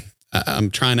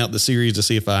I'm trying out the series to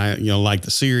see if I like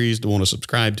the series, to want to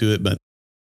subscribe to it, but.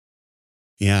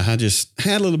 Yeah, I just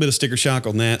had a little bit of sticker shock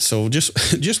on that. So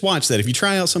just watch that. If you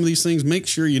try out some of these things, make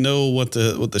sure you know what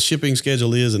the shipping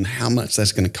schedule is and how much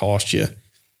that's going to cost you.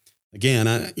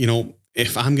 Again,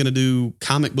 if I'm going to do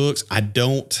comic books, I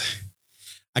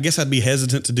guess I'd be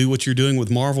hesitant to do what you're doing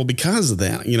with Marvel because of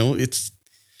that.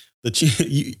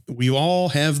 We all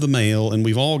have the mail, and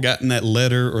we've all gotten that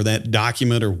letter or that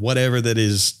document or whatever that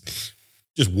is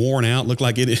just worn out. Look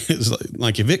like it is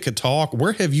like, if it could talk,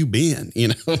 where have you been?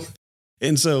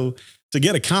 And so to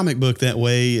get a comic book that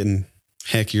way, and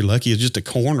heck, you're lucky it's just a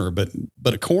corner, but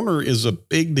a corner is a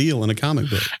big deal in a comic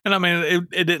book. And I mean,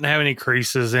 it didn't have any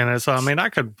creases in it. So, I mean, I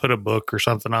could put a book or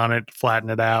something on it to flatten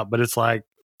it out, but it's like,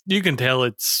 you can tell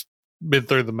it's been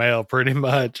through the mail pretty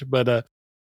much. But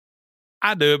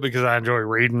I do it because I enjoy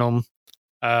reading them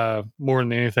more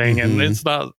than anything. Mm-hmm. And it's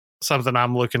not something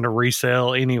I'm looking to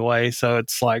resell anyway. So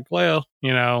it's like, well,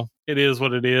 it is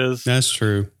what it is. That's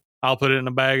true. I'll put it in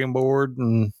a bag and board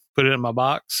and put it in my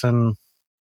box, and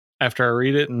after I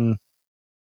read it, and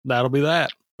that'll be that.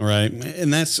 Right.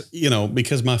 And that's,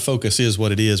 because my focus is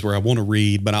what it is, where I want to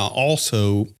read, but I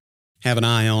also have an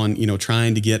eye on,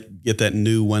 trying to get that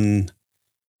new one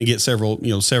and get several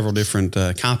different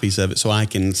copies of it so I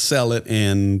can sell it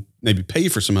and maybe pay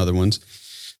for some other ones.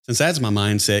 Since that's my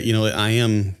mindset, I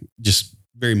am just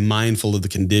very mindful of the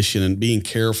condition and being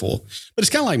careful, but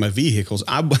it's kind of like my vehicles.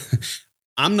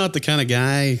 I'm not the kind of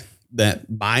guy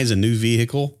that buys a new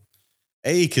vehicle,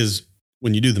 because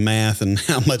when you do the math and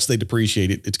how much they depreciate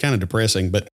it, it's kind of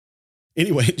depressing. But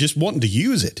anyway, just wanting to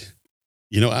use it.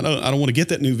 I don't want to get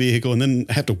that new vehicle and then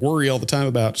have to worry all the time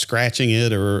about scratching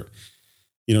it or,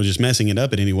 just messing it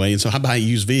up in any way. And so I buy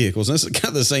used vehicles. And that's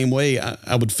kind of the same way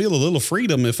I would feel a little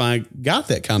freedom if I got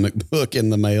that comic book in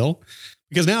the mail,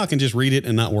 because now I can just read it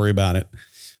and not worry about it.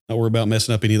 Not worry about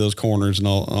messing up any of those corners and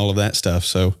all of that stuff.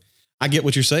 So I get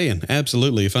what you're saying.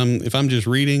 Absolutely. If I'm just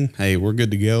reading, hey, we're good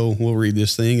to go. We'll read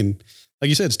this thing. And like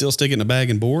you said, still stick it in a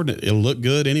bag and board. It'll look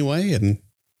good anyway, and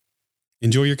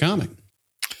enjoy your comic.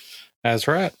 That's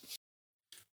right.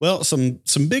 Well, some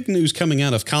big news coming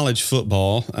out of college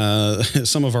football.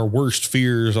 Some of our worst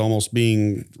fears almost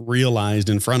being realized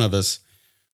in front of us.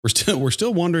 We're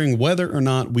still wondering whether or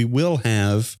not we will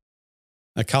have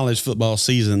a college football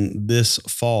season this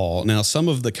fall. Now, some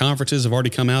of the conferences have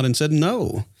already come out and said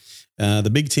no. The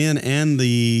Big Ten and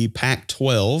the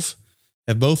Pac-12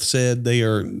 have both said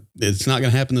it's not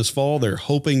going to happen this fall. They're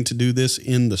hoping to do this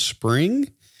in the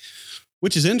spring,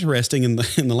 which is interesting in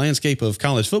the landscape of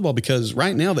college football, because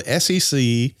right now the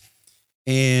SEC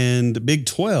and the Big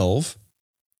 12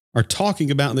 are talking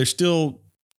about, there's still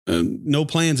no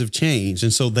plans have changed.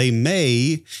 And so they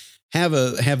may have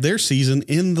their season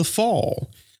in the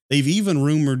fall. They've even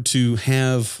rumored to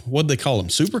have, what do they call them?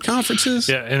 Superconferences?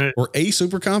 Yeah. Or a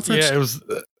superconference? Yeah, it was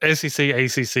SEC,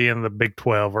 ACC, and the Big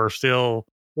 12 are still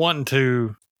wanting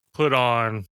to put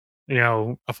on,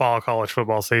 a fall college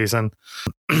football season.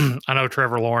 I know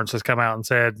Trevor Lawrence has come out and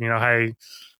said, hey,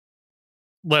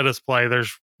 let us play.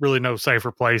 There's really no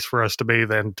safer place for us to be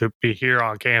than to be here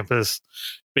on campus,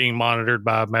 being monitored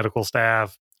by medical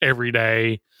staff every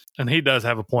day. And he does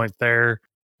have a point there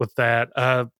with that.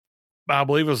 I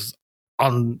believe it was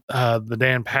on the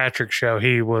Dan Patrick show.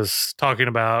 He was talking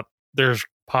about there's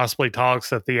possibly talks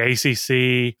that the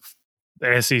ACC,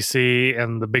 the SEC,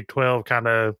 and the Big 12 kind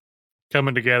of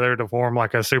coming together to form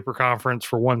like a super conference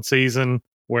for one season,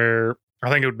 where I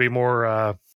think it would be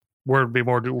more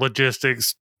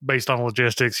logistics, based on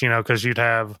logistics, because you'd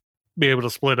be able to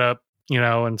split up,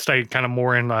 and stay kind of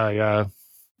more in a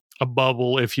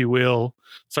bubble, if you will,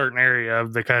 certain area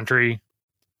of the country,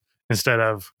 instead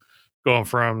of going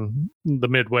from the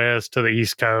Midwest to the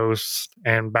East Coast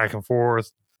and back and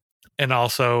forth. And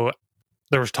also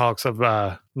there was talks of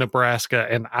Nebraska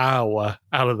and Iowa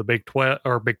out of the Big 12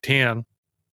 or Big 10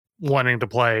 wanting to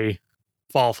play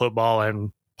fall football,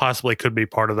 and possibly could be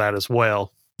part of that as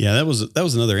well. Yeah, that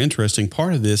was another interesting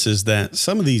part of this, is that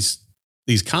some of these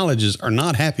colleges are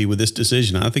not happy with this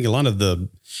decision. I think a lot of the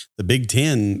Big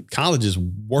Ten colleges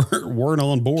weren't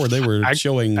on board. They were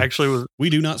showing, we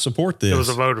do not support this. It was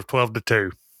a vote of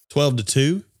 12-2.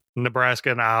 12-2?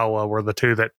 Nebraska and Iowa were the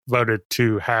two that voted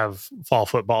to have fall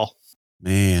football.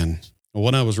 Man,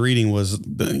 what I was reading was,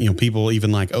 people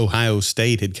even like Ohio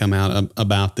State had come out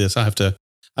about this. I have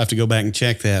to go back and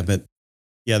check that. But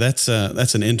yeah, that's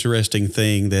an interesting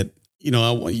thing that,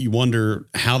 you wonder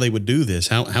how they would do this.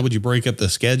 How would you break up the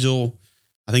schedule?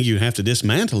 I think you'd have to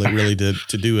dismantle it really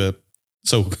to do a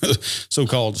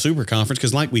so-called super conference.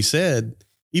 Because like we said,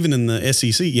 even in the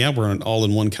SEC, we're all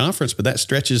in one conference, but that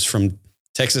stretches from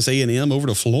Texas A&M over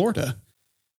to Florida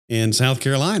and South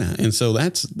Carolina. And so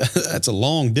that's a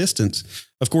long distance.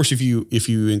 Of course, if you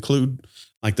include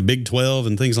like the Big 12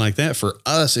 and things like that for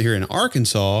us here in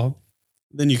Arkansas,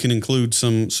 then you can include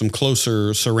some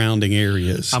closer surrounding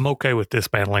areas. I'm okay with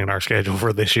dismantling our schedule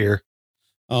for this year.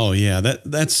 Oh yeah.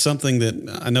 That's something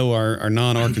that I know our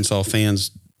non-Arkansas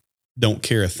fans don't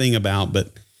care a thing about,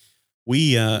 but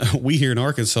we here in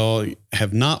Arkansas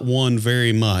have not won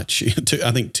very much.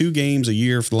 I think 2 games a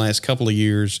year for the last couple of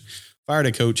years. Fired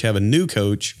a coach, have a new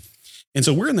coach. And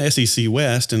so we're in the SEC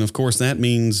West. And of course that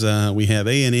means we have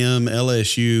A&M,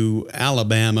 LSU,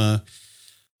 Alabama,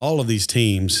 all of these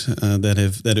teams that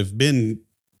have been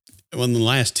in the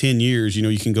last 10 years,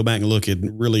 you can go back and look at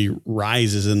really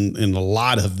rises in a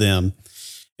lot of them.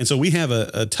 And so we have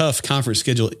a tough conference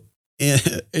schedule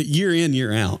year in,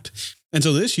 year out. And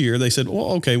so this year they said,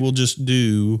 well, okay, we'll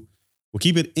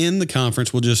keep it in the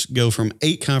conference. We'll just go from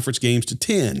 8 conference games to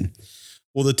 10.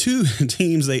 Well, the 2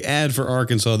 teams they add for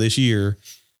Arkansas this year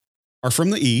are from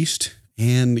the East.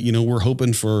 And, we're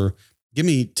hoping for, give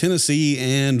me Tennessee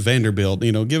and Vanderbilt,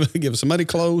 give somebody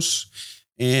close.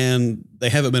 And they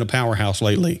haven't been a powerhouse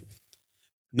lately.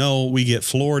 No, we get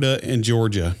Florida and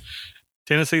Georgia.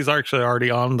 Tennessee's actually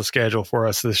already on the schedule for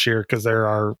us this year because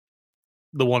they're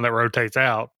the one that rotates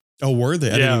out. Oh, were they?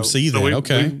 I didn't even see that.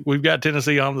 Okay. We've got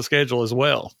Tennessee on the schedule as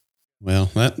well.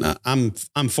 Well, I'm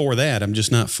for that. I'm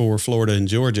just not for Florida and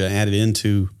Georgia added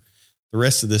into the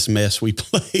rest of this mess we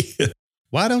play.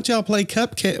 Why don't y'all play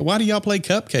cupcake? Why do y'all play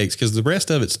cupcakes? Because the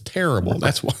rest of it's terrible.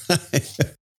 That's why.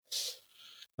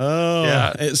 Oh,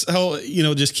 yeah. So,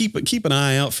 just keep an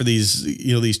eye out for these,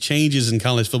 these changes in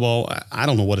college football. I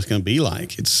don't know what it's going to be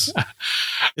like. It's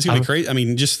going to be crazy. I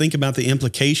mean, just think about the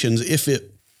implications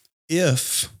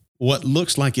if what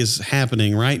looks like is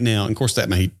happening right now. And of course that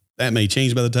may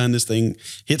change by the time this thing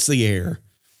hits the air.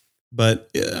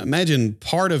 But imagine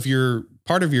part of your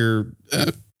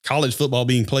college football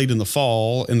being played in the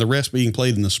fall and the rest being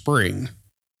played in the spring.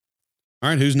 All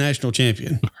right. Who's national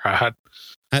champion? Right.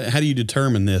 How do you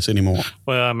determine this anymore?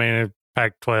 Well, I mean,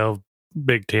 Pac-12,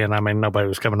 Big 10, nobody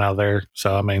was coming out of there.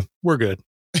 So, we're good.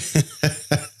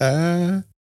 Yeah,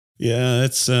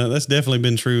 that's definitely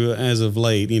been true as of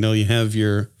late. You have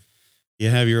your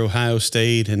Ohio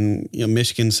State and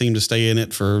Michigan seem to stay in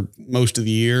it for most of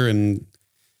the year. And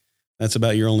that's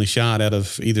about your only shot out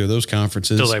of either of those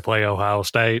conferences. Until they play Ohio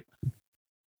State.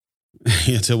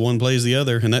 Yeah, until one plays the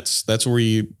other. And that's where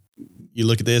you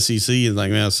look at the SEC and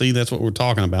like, well, see, that's what we're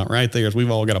talking about right there. Is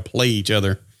we've all got to play each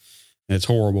other. And it's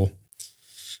horrible.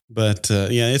 But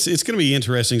it's going to be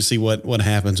interesting to see what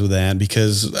happens with that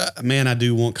because, man, I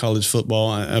do want college football.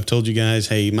 I've told you guys,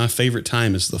 hey, my favorite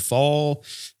time is the fall.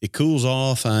 It cools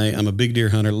off. I'm a big deer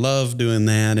hunter, love doing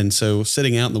that. And so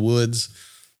sitting out in the woods,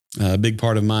 a big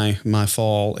part of my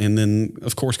fall. And then,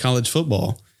 of course, college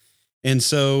football. And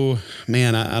so,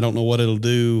 man, I don't know what it'll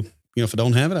do. If I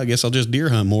don't have it, I guess I'll just deer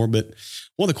hunt more. But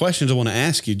one of the questions I want to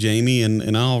ask you, Jamie,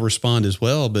 and I'll respond as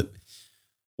well, but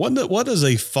what does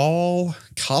a fall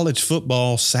college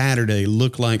football Saturday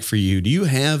look like for you? Do you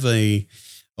have a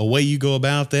way you go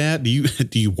about that? Do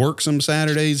you work some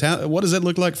Saturdays? What does that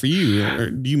look like for you? Or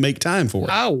do you make time for it?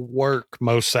 I work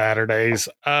most Saturdays.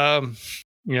 If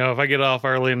I get off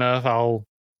early enough,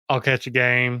 I'll catch a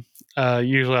game.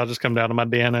 Usually I'll just come down to my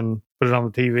den and put it on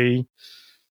the TV.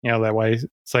 That way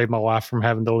save my wife from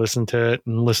having to listen to it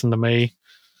and listen to me.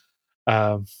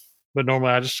 But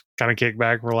normally I just kind of kick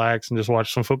back, relax, and just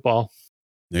watch some football.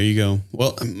 There you go.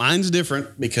 Well, mine's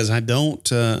different because I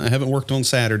haven't worked on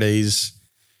Saturdays,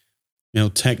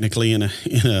 technically in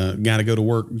a got to go to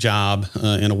work job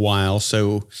in a while.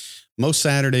 So most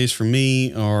Saturdays for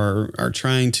me are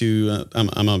trying to,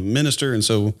 I'm a minister. And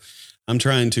so I'm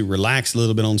trying to relax a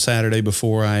little bit on Saturday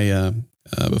before I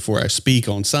speak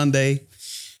on Sunday.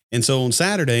 And so on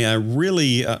Saturday, I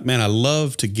really, I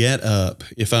love to get up.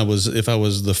 If I was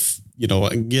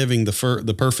giving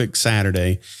the perfect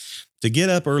Saturday, to get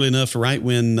up early enough right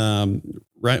when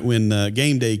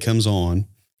game day comes on,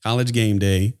 college game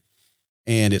day,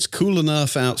 and it's cool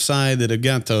enough outside that I've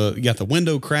got the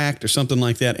window cracked or something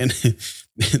like that. And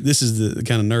this is the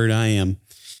kind of nerd I am.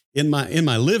 In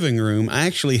my living room, I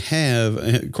actually have,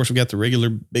 of course, we've got the regular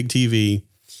big TV,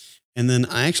 and then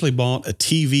I actually bought a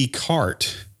TV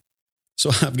cart. So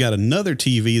I've got another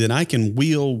TV that I can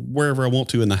wheel wherever I want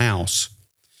to in the house.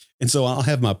 And so I'll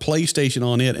have my PlayStation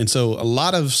on it. And so a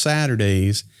lot of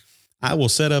Saturdays I will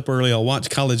set up early. I'll watch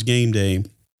College Game Day.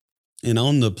 And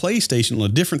on the PlayStation, on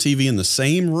a different TV in the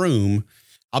same room,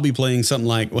 I'll be playing something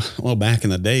like, well, back in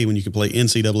the day when you could play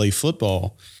NCAA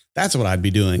football, that's what I'd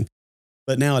be doing.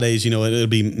 But nowadays, it'll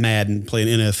be Madden playing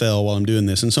NFL while I'm doing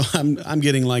this. And so I'm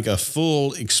getting like a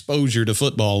full exposure to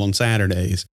football on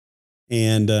Saturdays.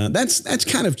 And that's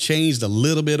kind of changed a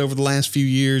little bit over the last few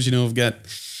years. I've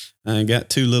got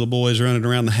two little boys running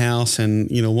around the house and,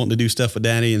 wanting to do stuff with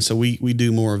daddy. And so we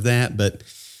do more of that. But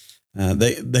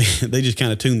they just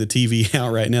kind of tune the TV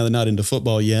out right now. They're not into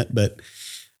football yet. But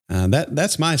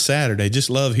that's my Saturday. Just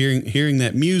love hearing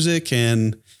that music.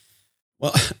 And,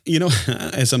 well,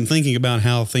 as I'm thinking about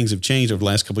how things have changed over the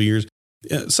last couple of years,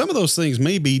 some of those things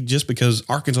may be just because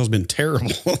Arkansas has been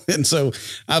terrible. And so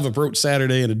I've approached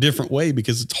Saturday in a different way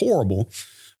because it's horrible.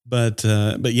 But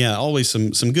yeah, always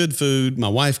some good food. My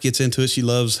wife gets into it. She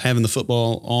loves having the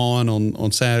football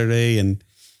on Saturday and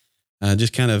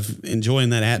just kind of enjoying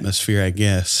that atmosphere, I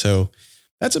guess. So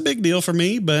that's a big deal for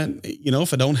me. But,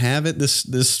 if I don't have it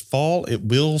this fall, it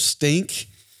will stink.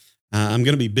 I'm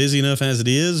going to be busy enough as it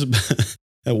is.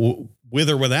 With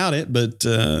or without it, but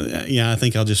I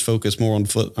think I'll just focus more on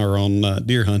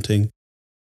deer hunting.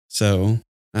 So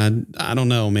I don't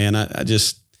know, man. I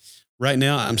just right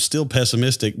now I'm still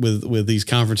pessimistic with these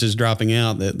conferences dropping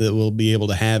out that we'll be able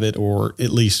to have it, or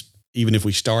at least even if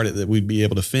we start it, that we'd be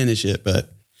able to finish it.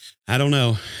 But I don't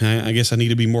know. I guess I need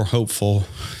to be more hopeful,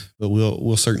 but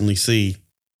we'll certainly see.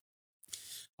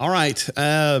 All right,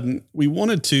 we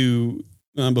wanted to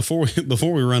before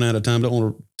we run out of time. Don't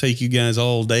want to take you guys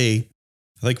all day.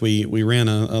 I think we ran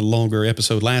a longer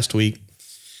episode last week,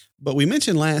 but we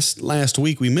mentioned last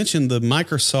week, we mentioned the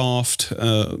Microsoft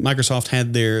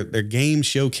had their game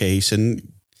showcase,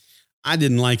 and I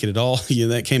didn't like it at all.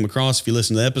 That came across, if you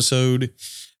listen to the episode,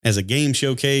 as a game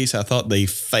showcase. I thought they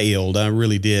failed. I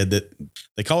really did. That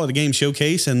they call it a game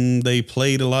showcase, and they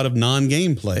played a lot of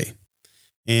non-gameplay,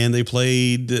 and they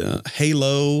played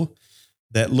Halo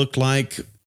that looked like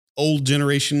old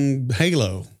generation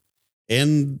Halo,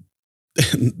 and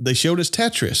they showed us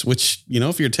Tetris, which,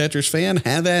 if you're a Tetris fan,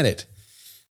 have at it.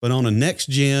 But on a next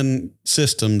gen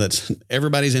system that's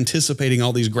everybody's anticipating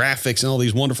all these graphics and all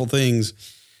these wonderful things,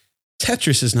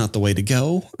 Tetris is not the way to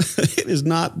go. It is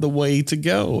not the way to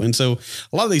go. And so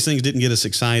a lot of these things didn't get us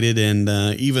excited, and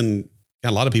even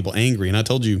got a lot of people angry. And I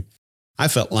told you, I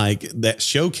felt like that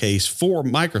showcase for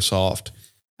Microsoft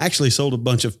actually sold a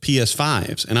bunch of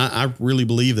PS5s. And I really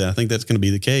believe that. I think that's going to be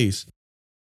the case.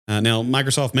 Now,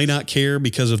 Microsoft may not care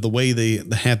because of the way they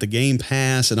have the Game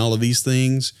Pass and all of these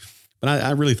things, but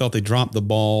I really thought they dropped the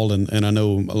ball, and I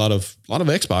know a lot of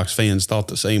Xbox fans thought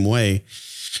the same way.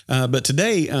 But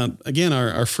today, again,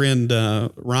 our friend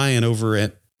Ryan over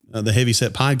at the Heavy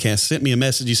Set Podcast sent me a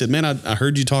message. He said, "Man, I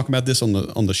heard you talk about this on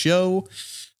the show,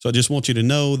 so I just want you to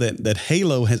know that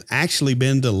Halo has actually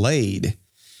been delayed."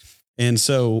 And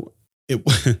so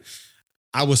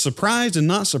I was surprised and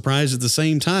not surprised at the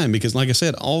same time, because like I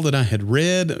said, all that I had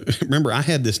read, remember, I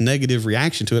had this negative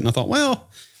reaction to it, and I thought, well,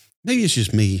 maybe it's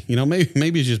just me,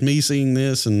 maybe it's just me seeing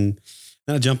this. And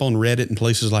then I jump on Reddit and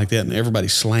places like that, and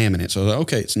everybody's slamming it. So,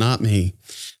 okay, it's not me.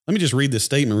 Let me just read this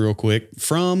statement real quick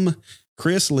from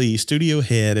Chris Lee, studio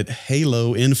head at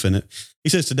Halo Infinite. He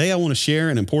says, "Today I want to share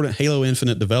an important Halo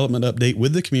Infinite development update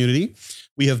with the community.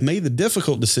 We have made the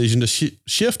difficult decision to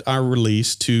shift our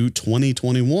release to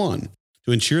 2021.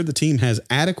 To ensure the team has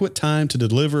adequate time to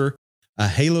deliver a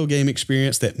Halo game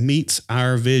experience that meets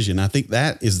our vision." I think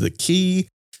that is the key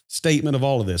statement of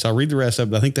all of this. I'll read the rest of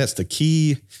it, but I think that's the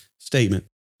key statement.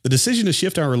 "The decision to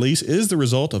shift our release is the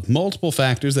result of multiple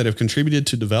factors that have contributed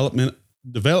to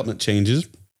development challenges,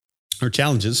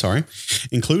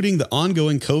 including the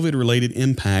ongoing COVID-related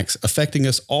impacts affecting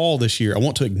us all this year. I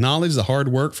want to acknowledge the hard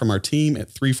work from our team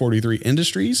at 343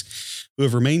 Industries, who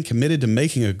have remained committed to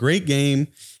making a great game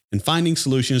and finding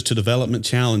solutions to development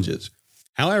challenges.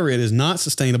 However, it is not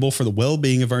sustainable for the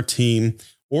well-being of our team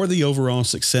or the overall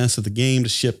success of the game to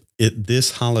ship it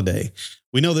this holiday.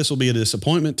 We know this will be a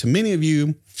disappointment to many of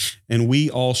you, and we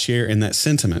all share in that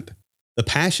sentiment. The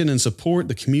passion and support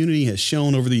the community has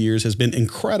shown over the years has been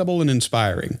incredible and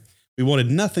inspiring. We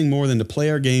wanted nothing more than to play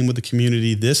our game with the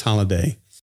community this holiday.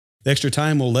 The extra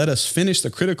time will let us finish the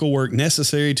critical work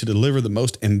necessary to deliver the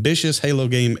most ambitious Halo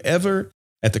game ever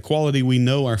at the quality we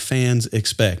know our fans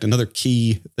expect." Another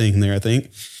key thing there, I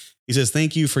think. He says,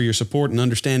 "Thank you for your support and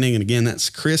understanding." And again, that's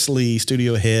Chris Lee,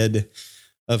 studio head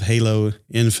of Halo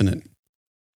Infinite.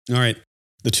 All right.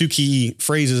 The two key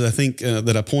phrases I think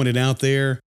that I pointed out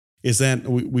there is that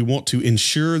we want to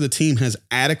ensure the team has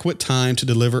adequate time to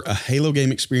deliver a Halo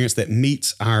game experience that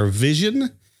meets our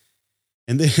vision.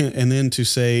 And then to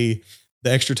say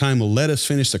The extra time will let us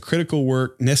finish the critical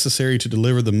work necessary to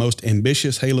deliver the most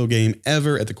ambitious Halo game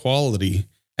ever at the quality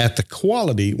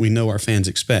we know our fans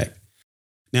expect.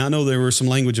 Now, I know there was some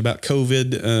language about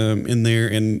COVID in there,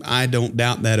 and I don't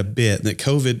doubt that a bit, that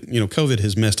COVID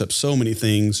has messed up so many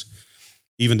things,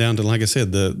 even down to, like I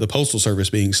said, the postal service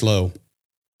being slow.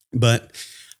 But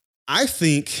I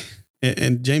think,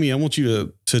 and Jamie, I want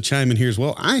you to chime in here as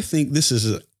well. I think this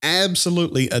is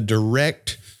absolutely a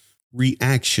direct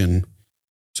reaction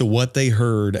to what they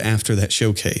heard after that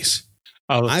showcase.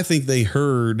 I think they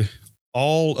heard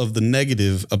all of the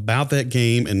negative about that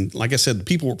game. And like I said,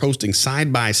 people were posting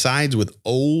side by sides with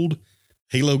old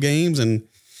Halo games. And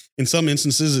in some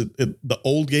instances, the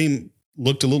old game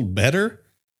looked a little better.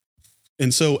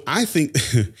 And so I think,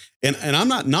 and I'm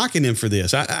not knocking him for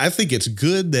this. I think it's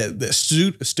good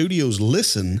that studios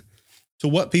listen to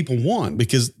what people want,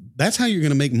 because that's how you're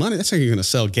going to make money. That's how you're going to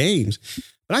sell games.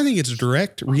 But I think it's a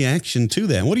direct reaction to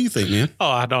that. What do you think, man? Oh,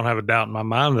 I don't have a doubt in my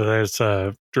mind that it's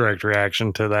a direct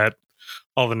reaction to that.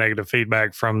 All the negative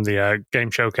feedback from the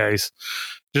game showcase,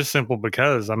 just simple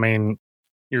because, I mean,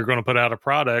 you're going to put out a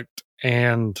product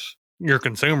and your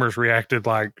consumers reacted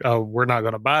like, oh, we're not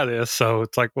going to buy this. So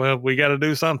it's like, well, we got to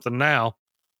do something now.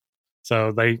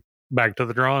 So they back to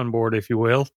the drawing board, if you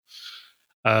will.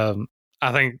 I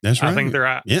think that's right. I think they're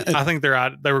out. Yeah. I think they're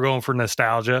out. They were going for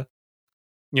nostalgia,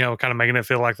 kind of making it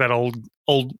feel like that old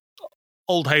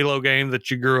Halo game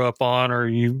that you grew up on, or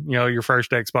your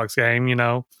first Xbox game,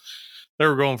 They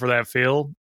were going for that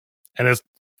feel, and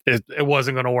it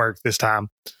wasn't going to work this time.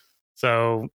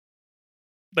 So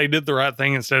they did the right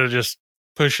thing. Instead of just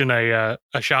pushing a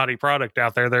shoddy product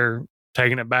out there, they're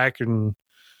taking it back and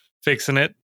fixing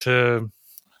it to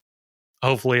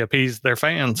hopefully appease their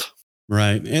fans.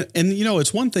 Right. And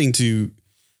it's one thing to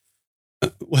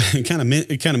kind of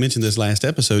mentioned this last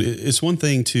episode. It's one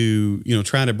thing to,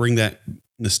 try to bring that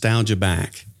nostalgia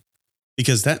back,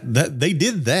 because that they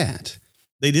did that.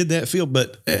 They did that feel,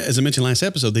 but as I mentioned last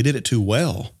episode, they did it too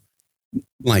well.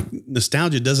 Like,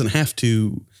 nostalgia doesn't have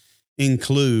to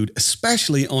include,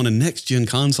 especially on a next-gen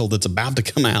console that's about to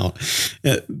come out,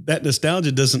 that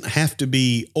nostalgia doesn't have to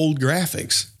be old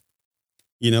graphics.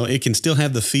 It can still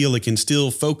have the feel. It can still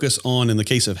focus on, in the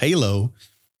case of Halo,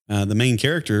 the main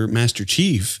character, Master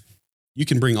Chief. You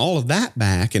can bring all of that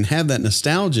back and have that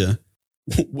nostalgia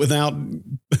without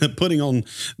putting on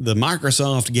the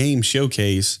Microsoft game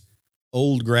showcase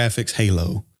old graphics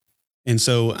Halo. And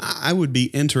so I would be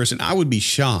interested. I would be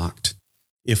shocked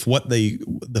if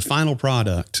the final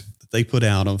product that they put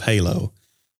out of Halo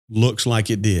looks like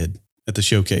it did at the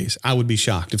showcase. I would be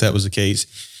shocked if that was the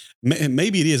case.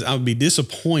 Maybe it is. I would be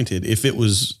disappointed if it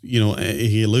was,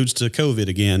 he alludes to COVID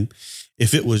again.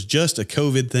 If it was just a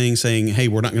COVID thing saying, hey,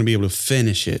 we're not going to be able to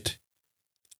finish it.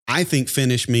 I think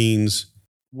finish means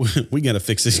we got to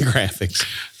fix these graphics.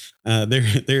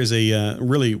 There's a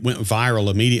really went viral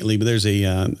immediately, but there's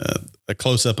a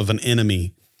close up of an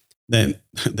enemy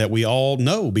that we all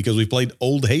know because we played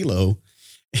old Halo,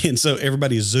 and so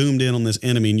everybody zoomed in on this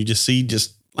enemy, and you just see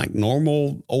just like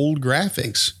normal old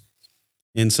graphics,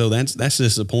 and so that's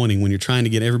disappointing when you're trying to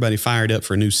get everybody fired up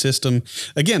for a new system.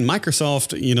 Again,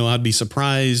 Microsoft, I'd be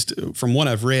surprised from what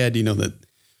I've read, that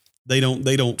they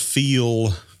don't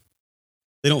feel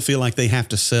like they have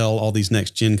to sell all these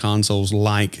next gen consoles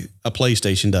like a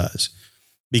PlayStation does,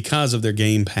 because of their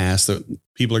Game Pass, that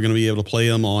people are going to be able to play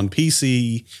them on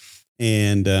PC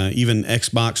and even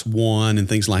Xbox One and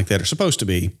things like that are supposed to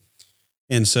be.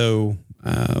 And so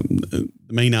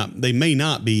they may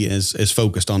not be as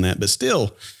focused on that, but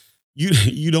still,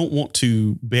 you don't want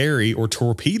to bury or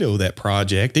torpedo that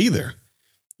project either.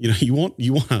 You want.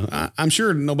 I'm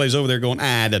sure nobody's over there going,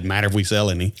 it doesn't matter if we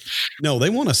sell any. No, they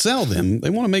want to sell them.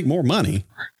 They want to make more money.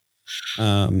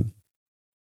 But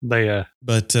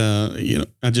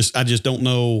I just don't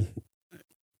know.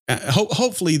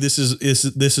 Hopefully this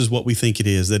is what we think it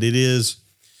is. That it is.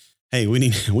 Hey, we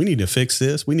need to fix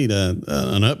this. We need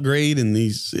an upgrade in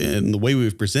the way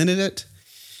we've presented it,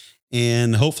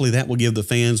 and hopefully that will give the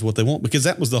fans what they want, because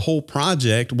that was the whole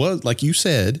project. Was, like you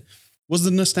said, was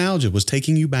the nostalgia, was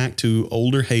taking you back to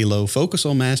older Halo, focus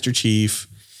on Master Chief,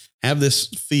 have this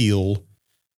feel,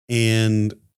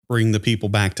 and bring the people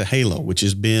back to Halo, which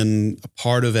has been a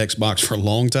part of Xbox for a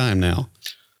long time now.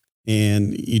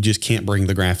 And you just can't bring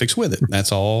the graphics with it.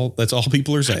 That's all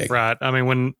people are saying. Right. I mean,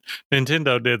 when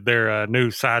Nintendo did their new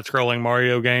side-scrolling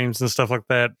Mario games and stuff like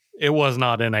that, it was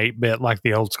not in 8-bit like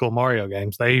the old school Mario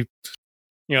games. They,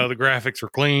 the graphics were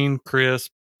clean,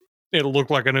 crisp. It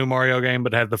looked like a new Mario game,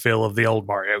 but had the feel of the old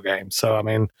Mario game. So, I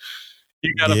mean,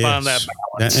 you got to find that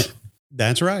balance.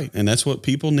 That's right. And that's what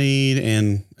people need.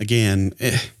 And again,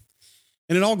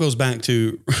 And it all goes back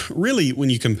to really when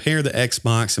you compare the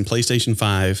Xbox and PlayStation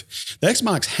 5, the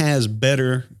Xbox has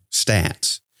better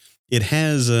stats. It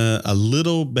has a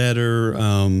little better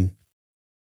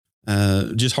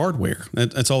just hardware.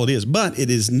 That's all it is. But it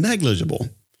is negligible.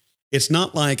 It's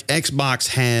not like Xbox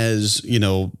has,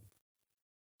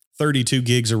 32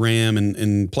 gigs of RAM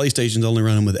and PlayStation's only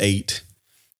running with 8.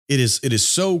 It is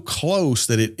so close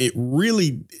that it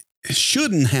really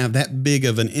shouldn't have that big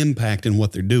of an impact in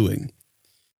what they're doing.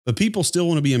 But people still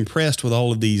want to be impressed with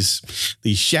all of these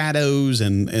shadows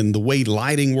and the way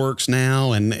lighting works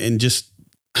now and just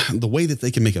the way that they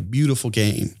can make a beautiful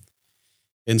game.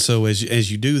 And so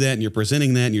as you do that and you're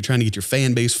presenting that and you're trying to get your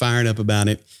fan base fired up about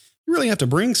it, you really have to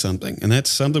bring something. And that's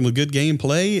something with good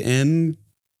gameplay and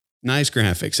nice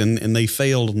graphics. And they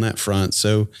failed on that front.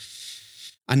 So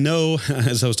I know,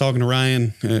 as I was talking to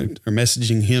Ryan or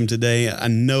messaging him today, I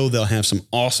know they'll have some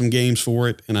awesome games for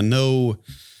it. And I know,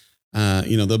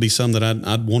 there'll be some that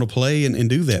I'd want to play and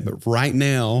do that. But right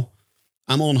now,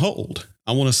 I'm on hold.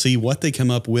 I want to see what they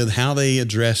come up with, how they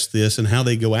address this, and how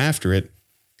they go after it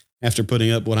after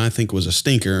putting up what I think was a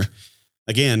stinker.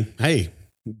 Again, hey,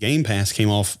 Game Pass came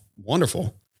off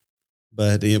wonderful,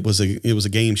 but it was a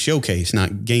game showcase,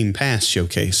 not Game Pass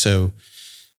showcase. So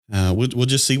we'll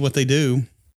just see what they do,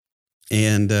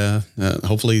 and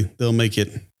hopefully they'll make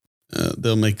it.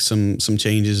 They'll make some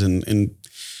changes and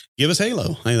give us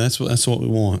Halo. Hey, that's what we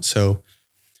want. So,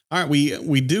 all right,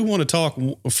 we do want to talk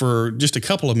for just a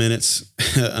couple of minutes.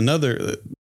 Another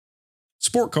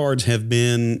sport cards have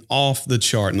been off the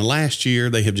chart. In the last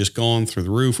year, they have just gone through the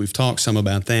roof. We've talked some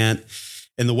about that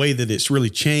and the way that it's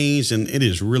really changed, and it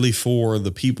is really for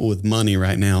the people with money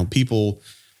right now. People,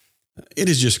 it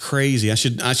is just crazy. I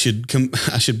should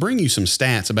bring you some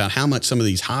stats about how much some of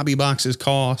these hobby boxes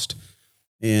cost.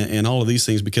 And all of these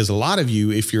things, because a lot of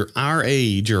you, if you're our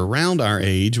age or around our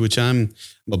age, which I'm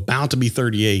about to be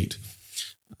 38,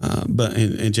 but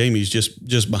Jamie's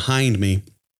just behind me.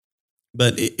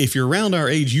 But if you're around our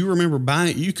age, you remember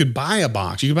you could buy a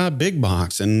box, you could buy a big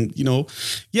box, and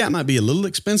it might be a little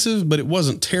expensive, but it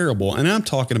wasn't terrible. And I'm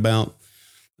talking about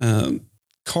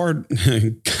card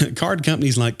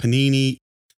companies like Panini.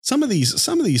 Some of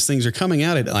these things are coming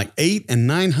out at like $800 and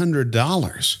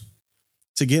 $900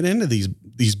 to get into these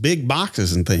big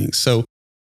boxes and things. So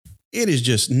it is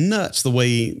just nuts the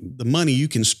way the money you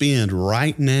can spend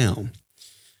right now.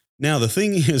 Now, the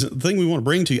thing we want to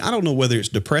bring to you, I don't know whether it's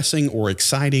depressing or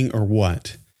exciting or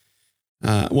what.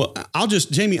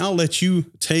 Jamie, I'll let you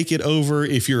take it over.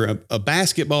 If you're a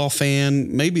basketball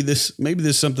fan, maybe this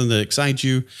is something that excites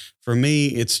you. For me,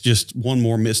 it's just one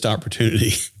more missed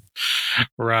opportunity.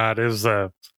 Right. It was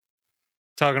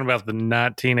talking about the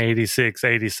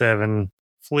 1986-87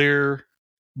 Fleer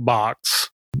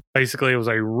box. Basically, it was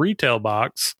a retail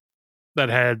box that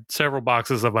had several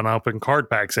boxes of unopened card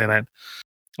packs in it.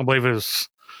 I believe it was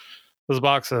a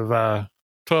box of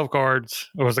 12 cards.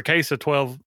 It was a case of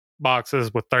 12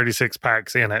 boxes with 36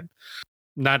 packs in it.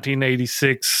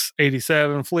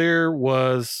 1986-87 Fleer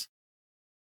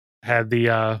had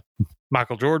the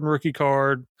Michael Jordan rookie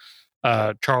card,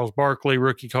 Charles Barkley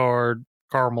rookie card,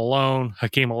 Karl Malone,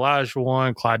 Hakeem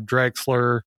Olajuwon, Clyde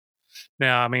Drexler.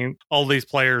 Now, I mean, all these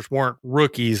players weren't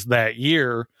rookies that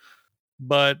year,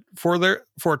 but for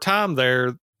a time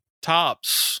there,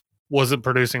 Topps wasn't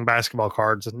producing basketball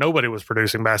cards, and nobody was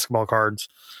producing basketball cards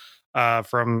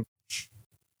from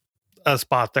a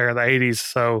spot there in the 80s.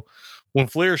 So when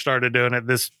Fleer started doing it,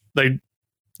 they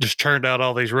just churned out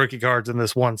all these rookie cards in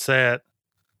this one set.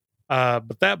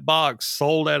 But that box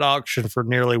sold at auction for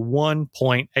nearly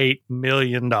 $1.8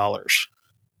 million.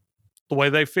 The way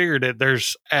they figured it,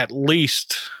 there's a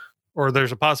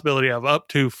possibility of up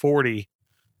to 40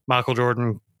 Michael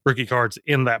Jordan rookie cards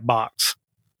in that box.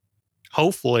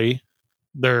 Hopefully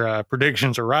their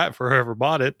predictions are right for whoever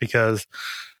bought it, because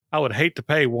I would hate to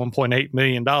pay $1.8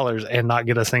 million and not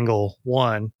get a single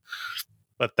one,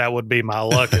 but that would be my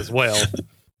luck as well.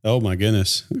 Oh my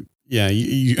goodness. Yeah.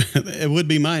 It would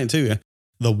be mine too.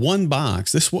 The one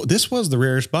box, this was the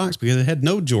rarest box because it had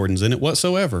no Jordans in it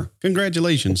whatsoever.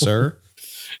 Congratulations, sir.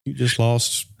 You just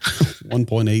lost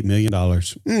 $1.8 million.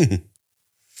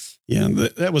 Yeah,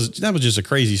 that was just a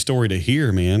crazy story to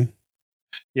hear, man.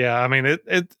 Yeah, I mean, it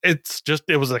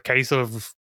was a case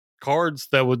of cards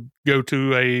that would go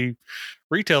to a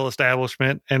retail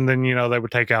establishment, and then they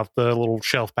would take out the little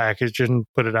shelf package and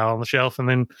put it out on the shelf, and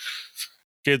then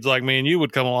kids like me and you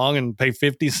would come along and pay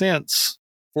 50 cents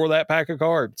for that pack of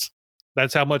cards.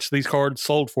 That's how much these cards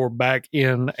sold for back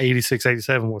in 86,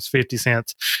 87 was 50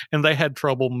 cents. And they had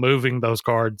trouble moving those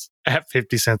cards at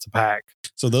 50 cents a pack.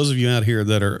 So those of you out here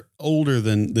that are older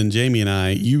than Jamie and I,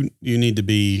 you need to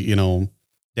be,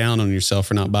 down on yourself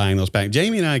for not buying those packs.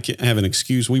 Jamie and I have an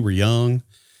excuse. We were young.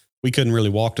 We couldn't really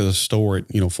walk to the store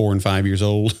at, 4 and 5 years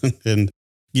old and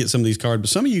get some of these cards. But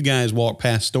some of you guys walk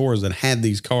past stores that had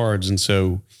these cards. And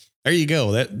so there you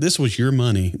go. This was your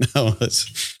money. No,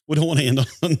 we don't want to end on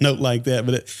a note like that.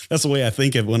 But that's the way I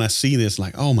think of it when I see this,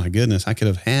 like, oh my goodness, I could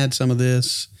have had some of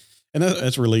this. And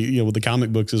that's really, with the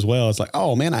comic books as well. It's like,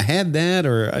 oh man, I had that,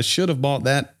 or I should have bought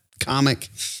that comic.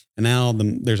 And now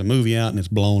there's a movie out and it's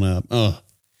blown up. Oh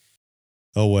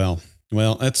well.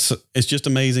 Well, it's just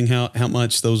amazing how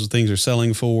much those things are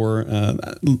selling for.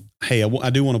 Hey, I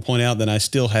do want to point out that I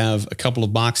still have a couple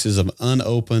of boxes of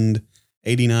unopened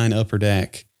 89 Upper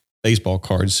Deck baseball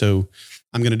cards. So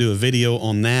I'm going to do a video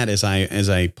on that as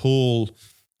I pull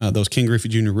those King Griffey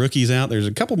Jr. rookies out. There's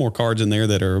a couple more cards in there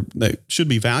that should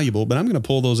be valuable, but I'm going to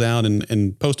pull those out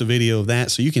and post a video of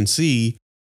that so you can see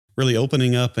really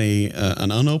opening up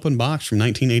an unopened box from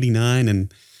 1989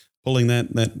 and pulling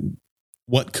that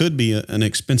what could be an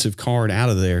expensive card out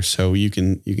of there. So you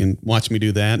can watch me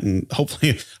do that. And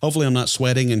hopefully I'm not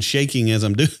sweating and shaking as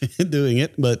I'm doing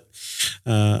it, but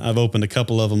I've opened a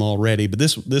couple of them already, but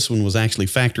this one was actually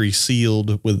factory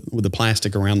sealed with the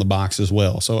plastic around the box as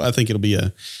well. So I think it'll be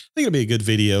a good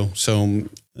video. So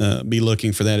be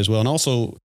looking for that as well. And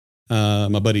also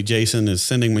my buddy Jason is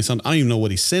sending me something. I don't even know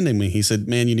what he's sending me. He said,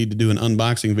 man, you need to do an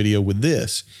unboxing video with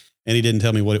this. And he didn't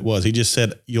tell me what it was. He just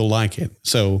said, you'll like it.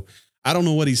 So I don't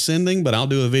know what he's sending, but I'll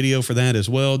do a video for that as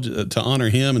well to honor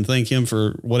him and thank him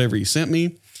for whatever he sent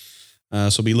me.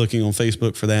 So be looking on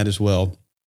Facebook for that as well.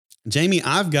 Jamie,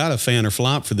 I've got a fan or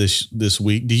flop for this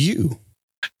week. Do you?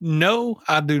 No,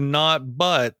 I do not.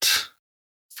 But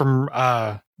from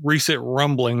recent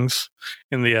rumblings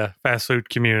in the fast food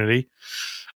community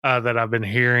that I've been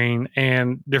hearing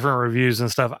and different reviews and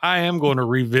stuff, I am going to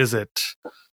revisit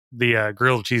the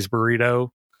grilled cheese burrito.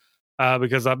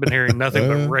 Because I've been hearing nothing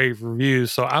but rave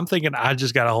reviews. So I'm thinking I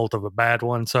just got a hold of a bad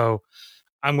one. So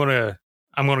I'm gonna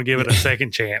give it a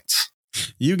second chance.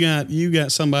 You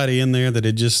got somebody in there that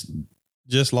had just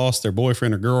lost their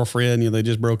boyfriend or girlfriend. They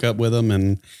just broke up with them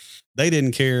and they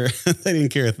didn't care. They didn't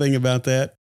care a thing about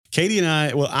that. Katie and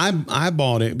I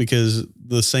bought it because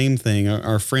the same thing.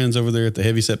 Our friends over there at the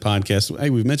Heavyset Podcast. Hey,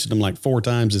 we've mentioned them like 4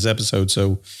 times this episode,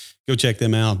 so go check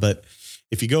them out. But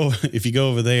if you go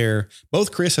over there,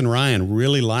 both Chris and Ryan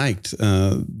really liked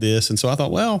this. And so I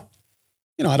thought, well,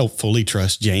 I don't fully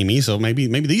trust Jamie. So maybe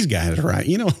these guys are right.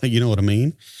 You know what I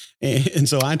mean? And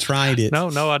so I tried it. No,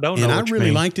 I don't know. And I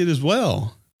really liked it as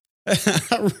well.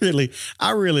 I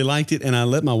really liked it. And I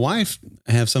let my wife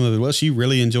have some of it. Well, she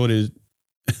really enjoyed it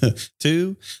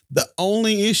too. The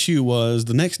only issue was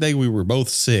the next day we were both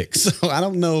sick. So I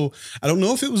don't know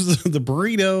if it was the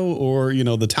burrito or,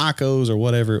 the tacos or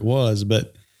whatever it was,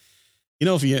 but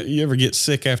if you ever get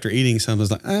sick after eating something,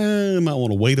 it's like, I might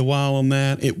want to wait a while on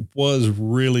that. It was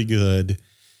really good.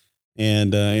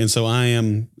 And so I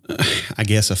am, I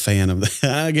guess, a fan of that.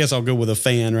 I guess I'll go with a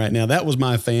fan right now. That was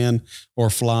my fan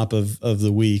or flop of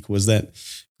the week, was that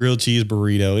grilled cheese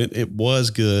burrito. It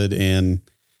was good. And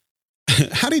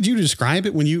how did you describe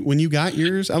it when you got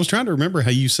yours? I was trying to remember how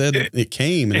you said it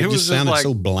came, and it just sounded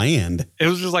so bland. It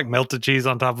was just like melted cheese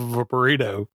on top of a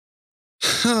burrito.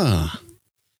 Huh.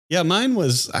 Yeah, mine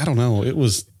was, I don't know. It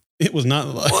was not,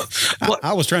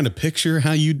 I was trying to picture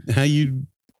how you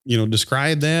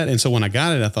describe that. And so when I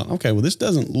got it, I thought, okay, well, this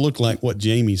doesn't look like what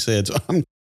Jamie said. So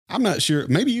I'm not sure.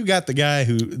 Maybe you got the guy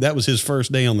who that was his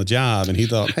first day on the job and he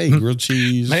thought, hey, grilled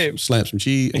cheese, slap some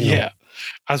cheese. Yeah.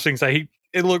 I was thinking, say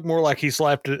it looked more like he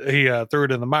slapped it. He threw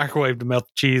it in the microwave to melt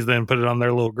the cheese, then put it on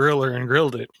their little griller and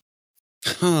grilled it.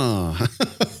 Huh.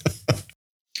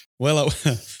 Well,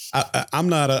 I'm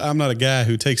not a guy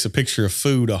who takes a picture of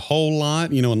food a whole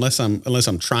lot, unless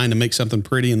I'm trying to make something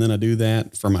pretty, and then I do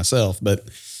that for myself. But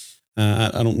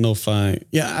I don't know if I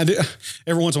do.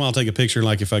 Every once in a while I'll take a picture,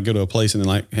 like if I go to a place and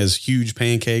it has huge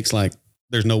pancakes, like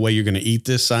there's no way you're going to eat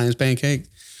this size pancake.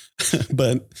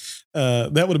 But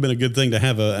that would have been a good thing to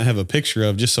have a picture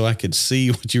of, just so I could see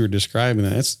what you were describing.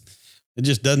 It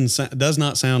just does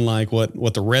not sound like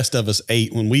what the rest of us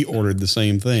ate when we ordered the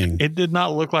same thing. It did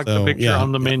not look like the picture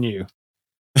on the menu.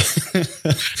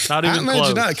 Not even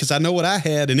close. Not, because I know what I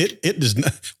had, and it does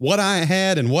not. What I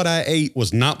had and what I ate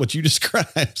was not what you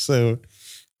described. So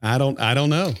I don't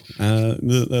know.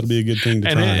 That'll be a good thing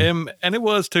to try. And it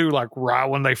was too, like right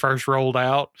when they first rolled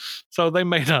out. So they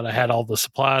may not have had all the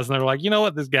supplies, and they're like, you know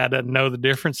what, this guy doesn't know the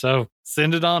difference, so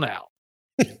send it on out.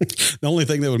 The only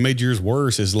thing that would have made yours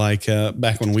worse is like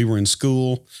back when we were in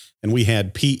school and we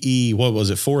had PE, what was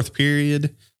it, fourth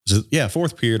period?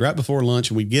 Fourth period, right before lunch.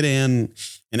 And we'd get in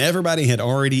and everybody had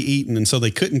already eaten. And so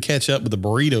they couldn't catch up with the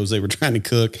burritos they were trying to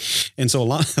cook. And so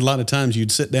a lot of times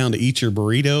you'd sit down to eat your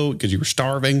burrito because you were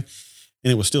starving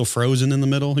and it was still frozen in the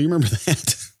middle. You remember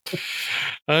that?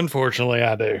 Unfortunately,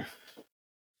 I do.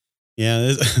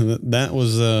 Yeah, that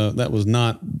was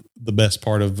not the best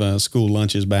part of school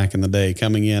lunches back in the day.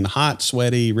 Coming in hot,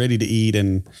 sweaty, ready to eat,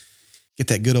 and get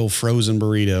that good old frozen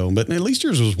burrito. But at least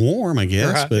yours was warm, I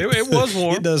guess. Right. But It was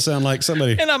warm. It does sound like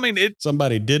somebody. And I mean,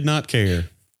 somebody did not care.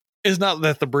 It's not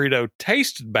that the burrito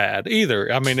tasted bad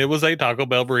either. I mean, it was a Taco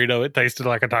Bell burrito. It tasted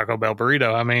like a Taco Bell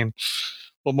burrito. I mean,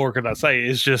 what more could I say?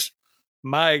 It's just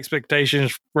my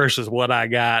expectations versus what I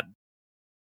got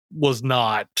was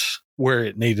not where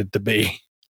it needed to be.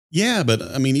 Yeah, but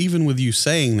I mean, even with you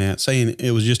saying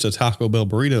it was just a Taco Bell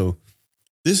burrito,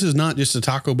 this is not just a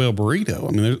Taco Bell burrito.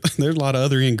 I mean, there's a lot of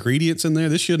other ingredients in there.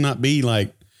 This should not be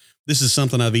like, this is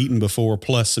something I've eaten before,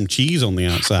 plus some cheese on the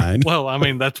outside. Well, I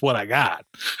mean, that's what I got.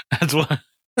 That's what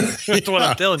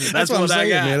I'm telling you. That's what I'm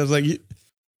saying, I got. Man.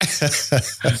 It's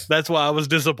like, that's why I was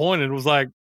disappointed. It was like,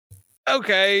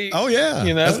 okay. Oh yeah.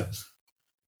 You know?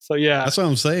 So yeah. That's what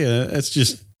I'm saying. It's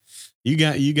just, you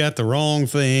got the wrong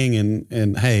thing.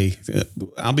 And hey,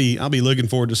 I'll be looking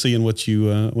forward to seeing what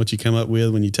you come up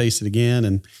with when you taste it again.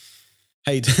 And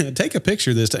hey, take a picture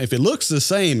of this. If it looks the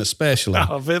same, especially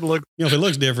if it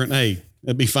looks different, hey,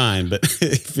 it'd be fine. But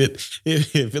if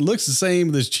it looks the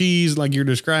same, this cheese like you're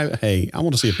describing, hey, I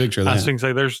want to see a picture of that. I was going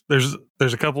to say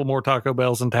there's a couple more Taco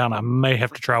Bells in town. I may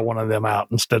have to try one of them out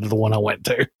instead of the one I went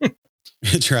to.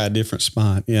 Try a different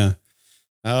spot. Yeah.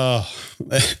 Oh,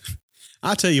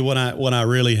 I'll tell you what I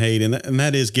really hate, and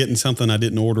that is getting something I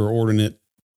didn't order, or ordering it,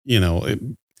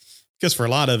 because for a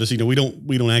lot of us, we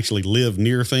don't actually live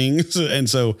near things. And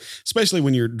so, especially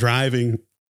when you're driving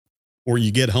or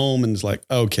you get home and it's like,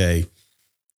 okay,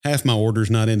 half my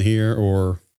order's not in here,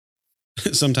 or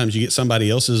sometimes you get somebody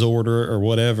else's order or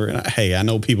whatever. And hey, I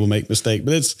know people make mistakes,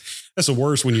 but that's the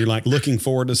worst when you're like looking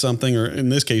forward to something, or in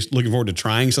this case, looking forward to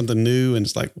trying something new. And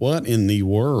it's like, what in the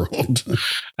world?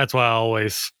 That's why I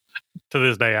always, to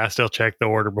this day, I still check the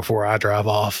order before I drive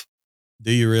off.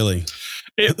 Do you really?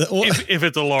 If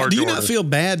it's a large order. Do you not feel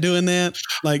bad doing that?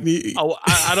 Like,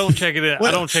 I don't check it in.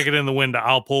 I don't check it in the window.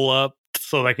 I'll pull up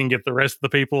so they can get the rest of the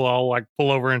people. I'll like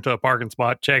pull over into a parking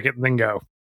spot, check it, and then go.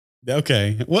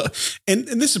 Okay. Well, and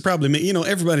this is probably me.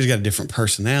 Everybody's got a different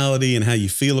personality and how you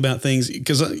feel about things.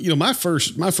 Because my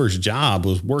first job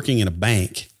was working in a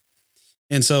bank.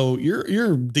 And so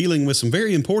you're dealing with some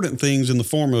very important things in the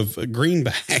form of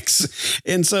greenbacks.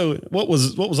 And so what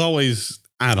was always,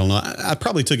 I don't know, I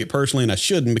probably took it personally, and I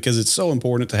shouldn't, because it's so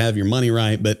important to have your money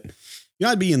right. But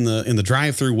I'd be in the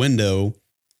drive-through window,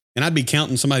 and I'd be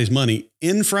counting somebody's money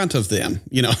in front of them,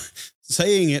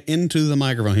 saying it into the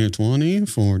microphone here, 20,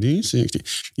 40,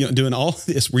 60, doing all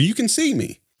this where you can see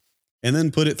me. And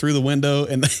then put it through the window,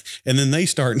 and then they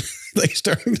start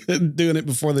doing it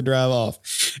before they drive off.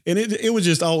 And it was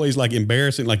just always like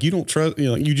embarrassing. Like, you don't trust,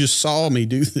 you just saw me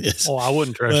do this. Oh, I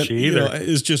wouldn't trust you either.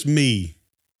 It's just me.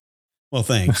 Well,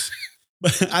 thanks.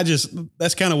 But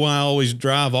that's kind of why I always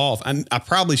drive off. I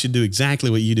probably should do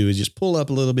exactly what you do, is just pull up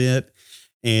a little bit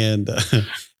and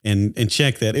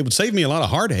check that. It would save me a lot of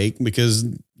heartache, because,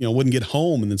 I wouldn't get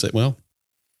home and then say, well,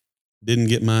 didn't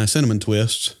get my cinnamon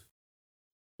twists.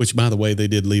 Which, by the way, they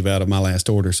did leave out of my last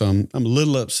order. So I'm a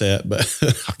little upset, but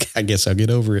I guess I'll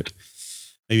get over it.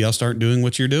 Maybe I'll start doing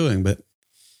what you're doing, but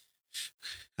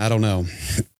I don't know.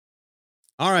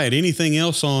 All right. Anything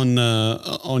else on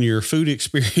your food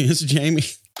experience, Jamie?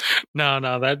 No,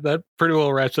 that pretty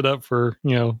well wraps it up for,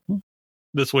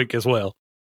 this week as well.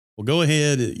 Well, go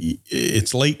ahead.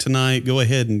 It's late tonight. Go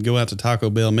ahead and go out to Taco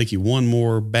Bell, make you one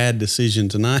more bad decision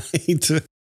tonight.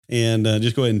 And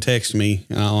just go ahead and text me.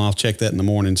 I'll check that in the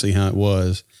morning and see how it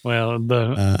was. Well,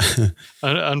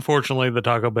 unfortunately, the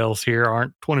Taco Bells here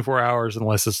aren't 24 hours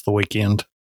unless it's the weekend.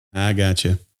 I got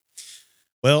you.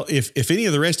 Well, if any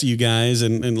of the rest of you guys,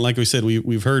 and like we said,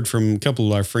 we've heard from a couple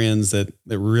of our friends that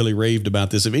really raved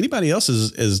about this. If anybody else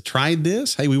has tried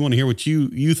this, hey, we want to hear what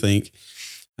you think.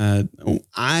 I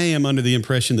am under the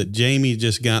impression that Jamie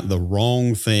just got the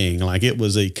wrong thing. Like, it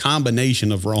was a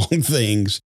combination of wrong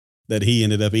things that he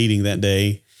ended up eating that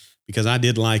day, because I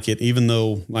did like it, even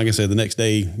though, like I said, the next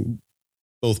day,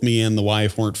 both me and the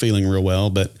wife weren't feeling real well,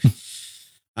 but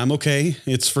I'm okay.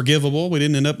 It's forgivable. We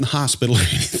didn't end up in the hospital or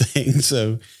anything.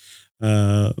 So,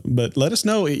 but let us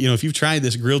know, if you've tried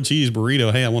this grilled cheese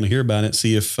burrito. Hey, I want to hear about it.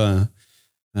 See if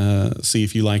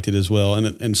you liked it as well.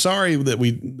 And sorry that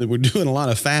we're doing a lot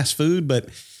of fast food, but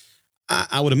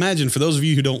I would imagine for those of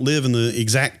you who don't live in the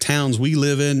exact towns we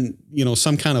live in,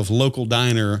 some kind of local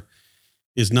diner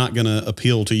is not going to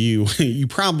appeal to you. You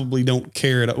probably don't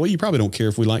care. Well, you probably don't care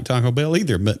if we like Taco Bell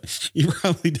either, but you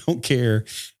probably don't care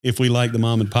if we like the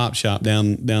mom and pop shop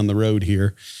down the road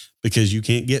here, because you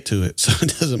can't get to it. So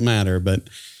it doesn't matter. But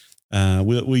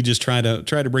we just try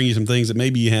to bring you some things that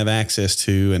maybe you have access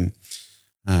to. And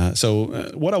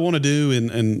so what I want to do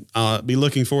and be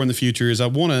looking for in the future is I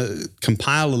want to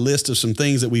compile a list of some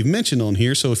things that we've mentioned on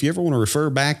here. So if you ever want to refer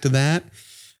back to that,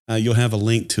 you'll have a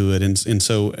link to it. And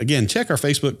so, again, check our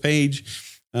Facebook page.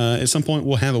 At some point,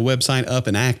 we'll have a website up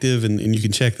and active, and you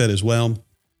can check that as well.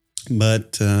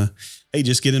 But, hey,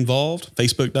 just get involved.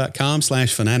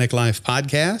 Facebook.com/Fanatic Life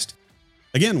Podcast.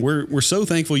 Again, we're so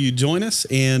thankful you join us.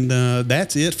 And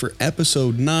that's it for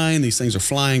episode 9. These things are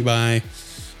flying by.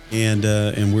 And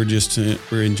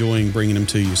we're enjoying bringing them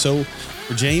to you. So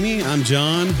for Jamie, I'm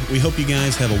John. We hope you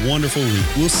guys have a wonderful week.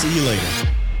 We'll see you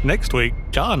later. Next week,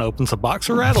 John opens a box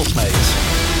of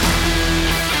rattlesnakes.